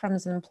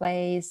platforms in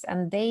place,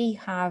 and they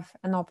have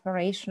an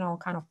operational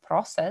kind of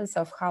process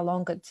of how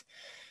long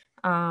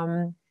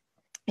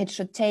it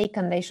should take,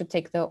 and they should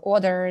take the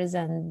orders,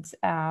 and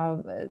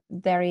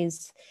there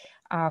is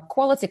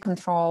quality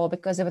control,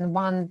 because even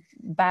one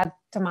bad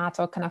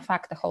tomato can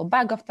affect the whole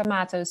bag of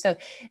tomatoes. So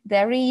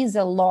there is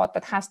a lot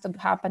that has to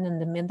happen in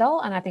the middle,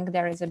 and I think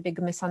there is a big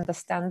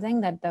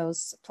misunderstanding that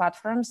those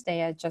platforms,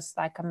 they are just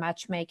like a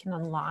matchmaking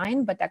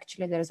online, but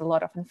actually there's a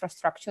lot of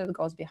infrastructure that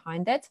goes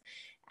behind it,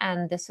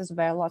 and this is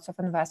where lots of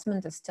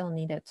investment is still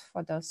needed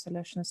for those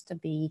solutions to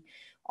be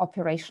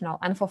operational.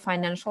 And for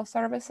financial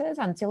services,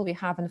 until we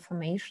have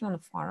information on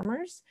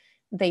farmers,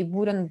 they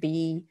wouldn't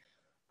be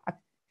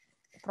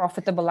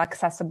profitable,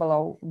 accessible,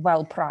 or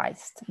well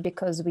priced,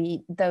 because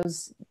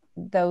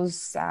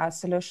those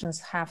solutions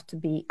have to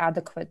be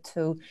adequate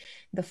to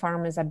the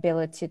farmer's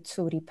ability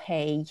to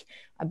repay,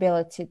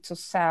 ability to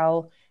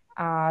sell,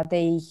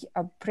 the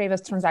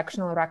previous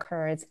transactional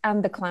records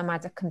and the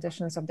climatic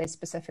conditions of their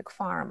specific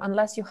farm.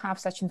 Unless you have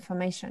such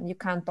information, you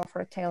can't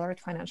offer tailored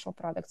financial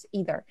products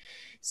either.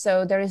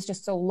 So there is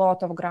just a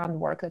lot of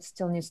groundwork that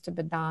still needs to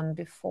be done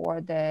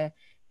before the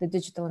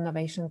digital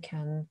innovation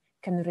can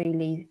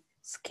really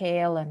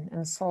scale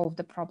and solve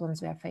the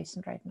problems we are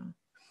facing right now.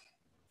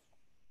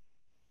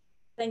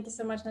 Thank you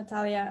so much,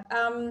 Natalia.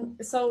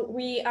 So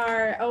we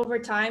are over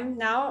time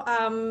now,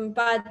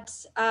 but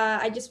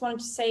I just wanted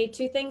to say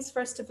two things.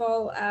 First of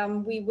all,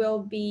 we will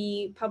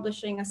be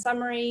publishing a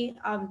summary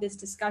of this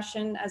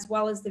discussion as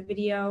well as the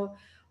video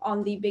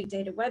on the Big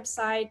Data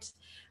website.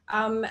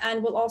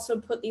 And we'll also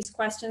put these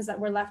questions that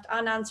were left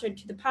unanswered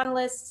to the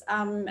panelists,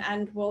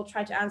 and we'll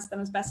try to answer them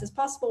as best as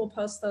possible. We'll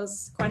post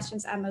those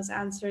questions and those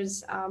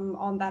answers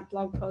on that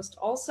blog post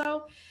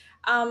also.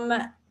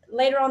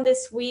 Later on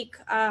this week,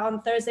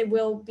 on Thursday,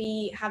 we'll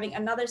be having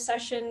another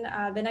session,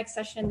 the next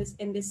session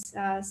in this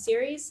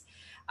series.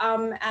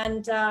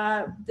 And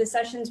the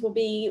sessions will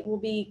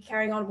be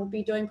carrying on. We'll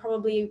be doing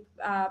probably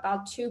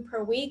about 2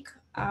 per week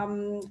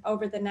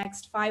over the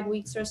next 5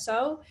 weeks or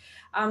so.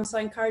 So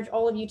I encourage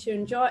all of you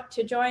to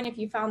join if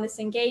you found this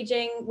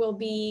engaging. We'll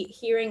be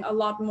hearing a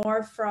lot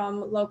more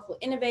from local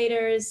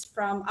innovators,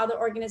 from other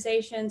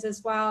organizations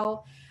as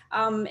well,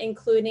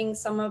 including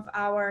some of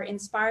our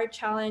Inspire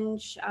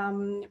Challenge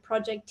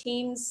project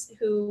teams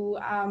who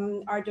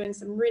are doing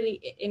some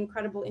really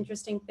incredible,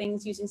 interesting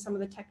things using some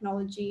of the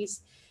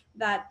technologies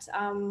that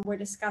were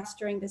discussed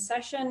during the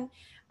session.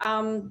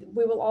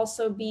 We will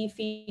also be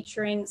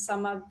featuring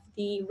some of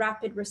the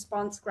rapid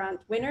response grant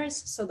winners.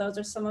 So those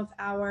are some of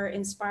our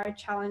Inspire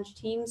Challenge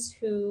teams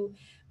who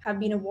have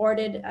been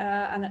awarded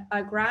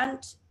a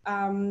grant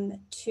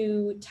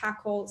to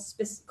tackle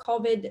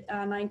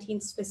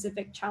COVID-19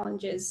 specific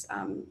challenges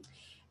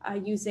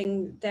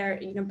using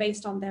their,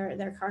 based on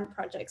their current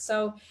projects.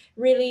 So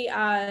really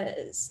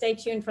stay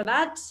tuned for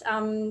that.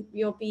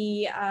 We'll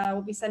be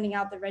sending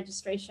out the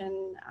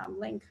registration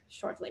link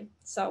shortly.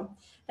 So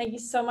thank you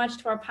so much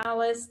to our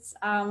panelists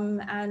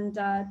and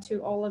to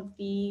all of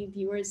the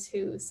viewers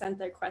who sent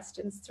their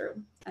questions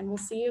through. And we'll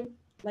see you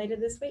later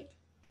this week.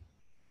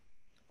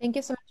 Thank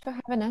you so much for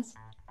having us.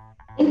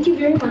 Thank you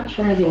very much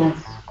for having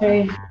us.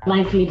 Very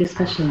lively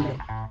discussion there.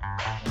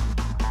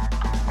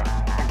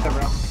 Thanks,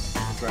 everyone.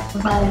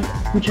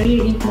 Bye. Enjoy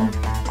your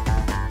evening.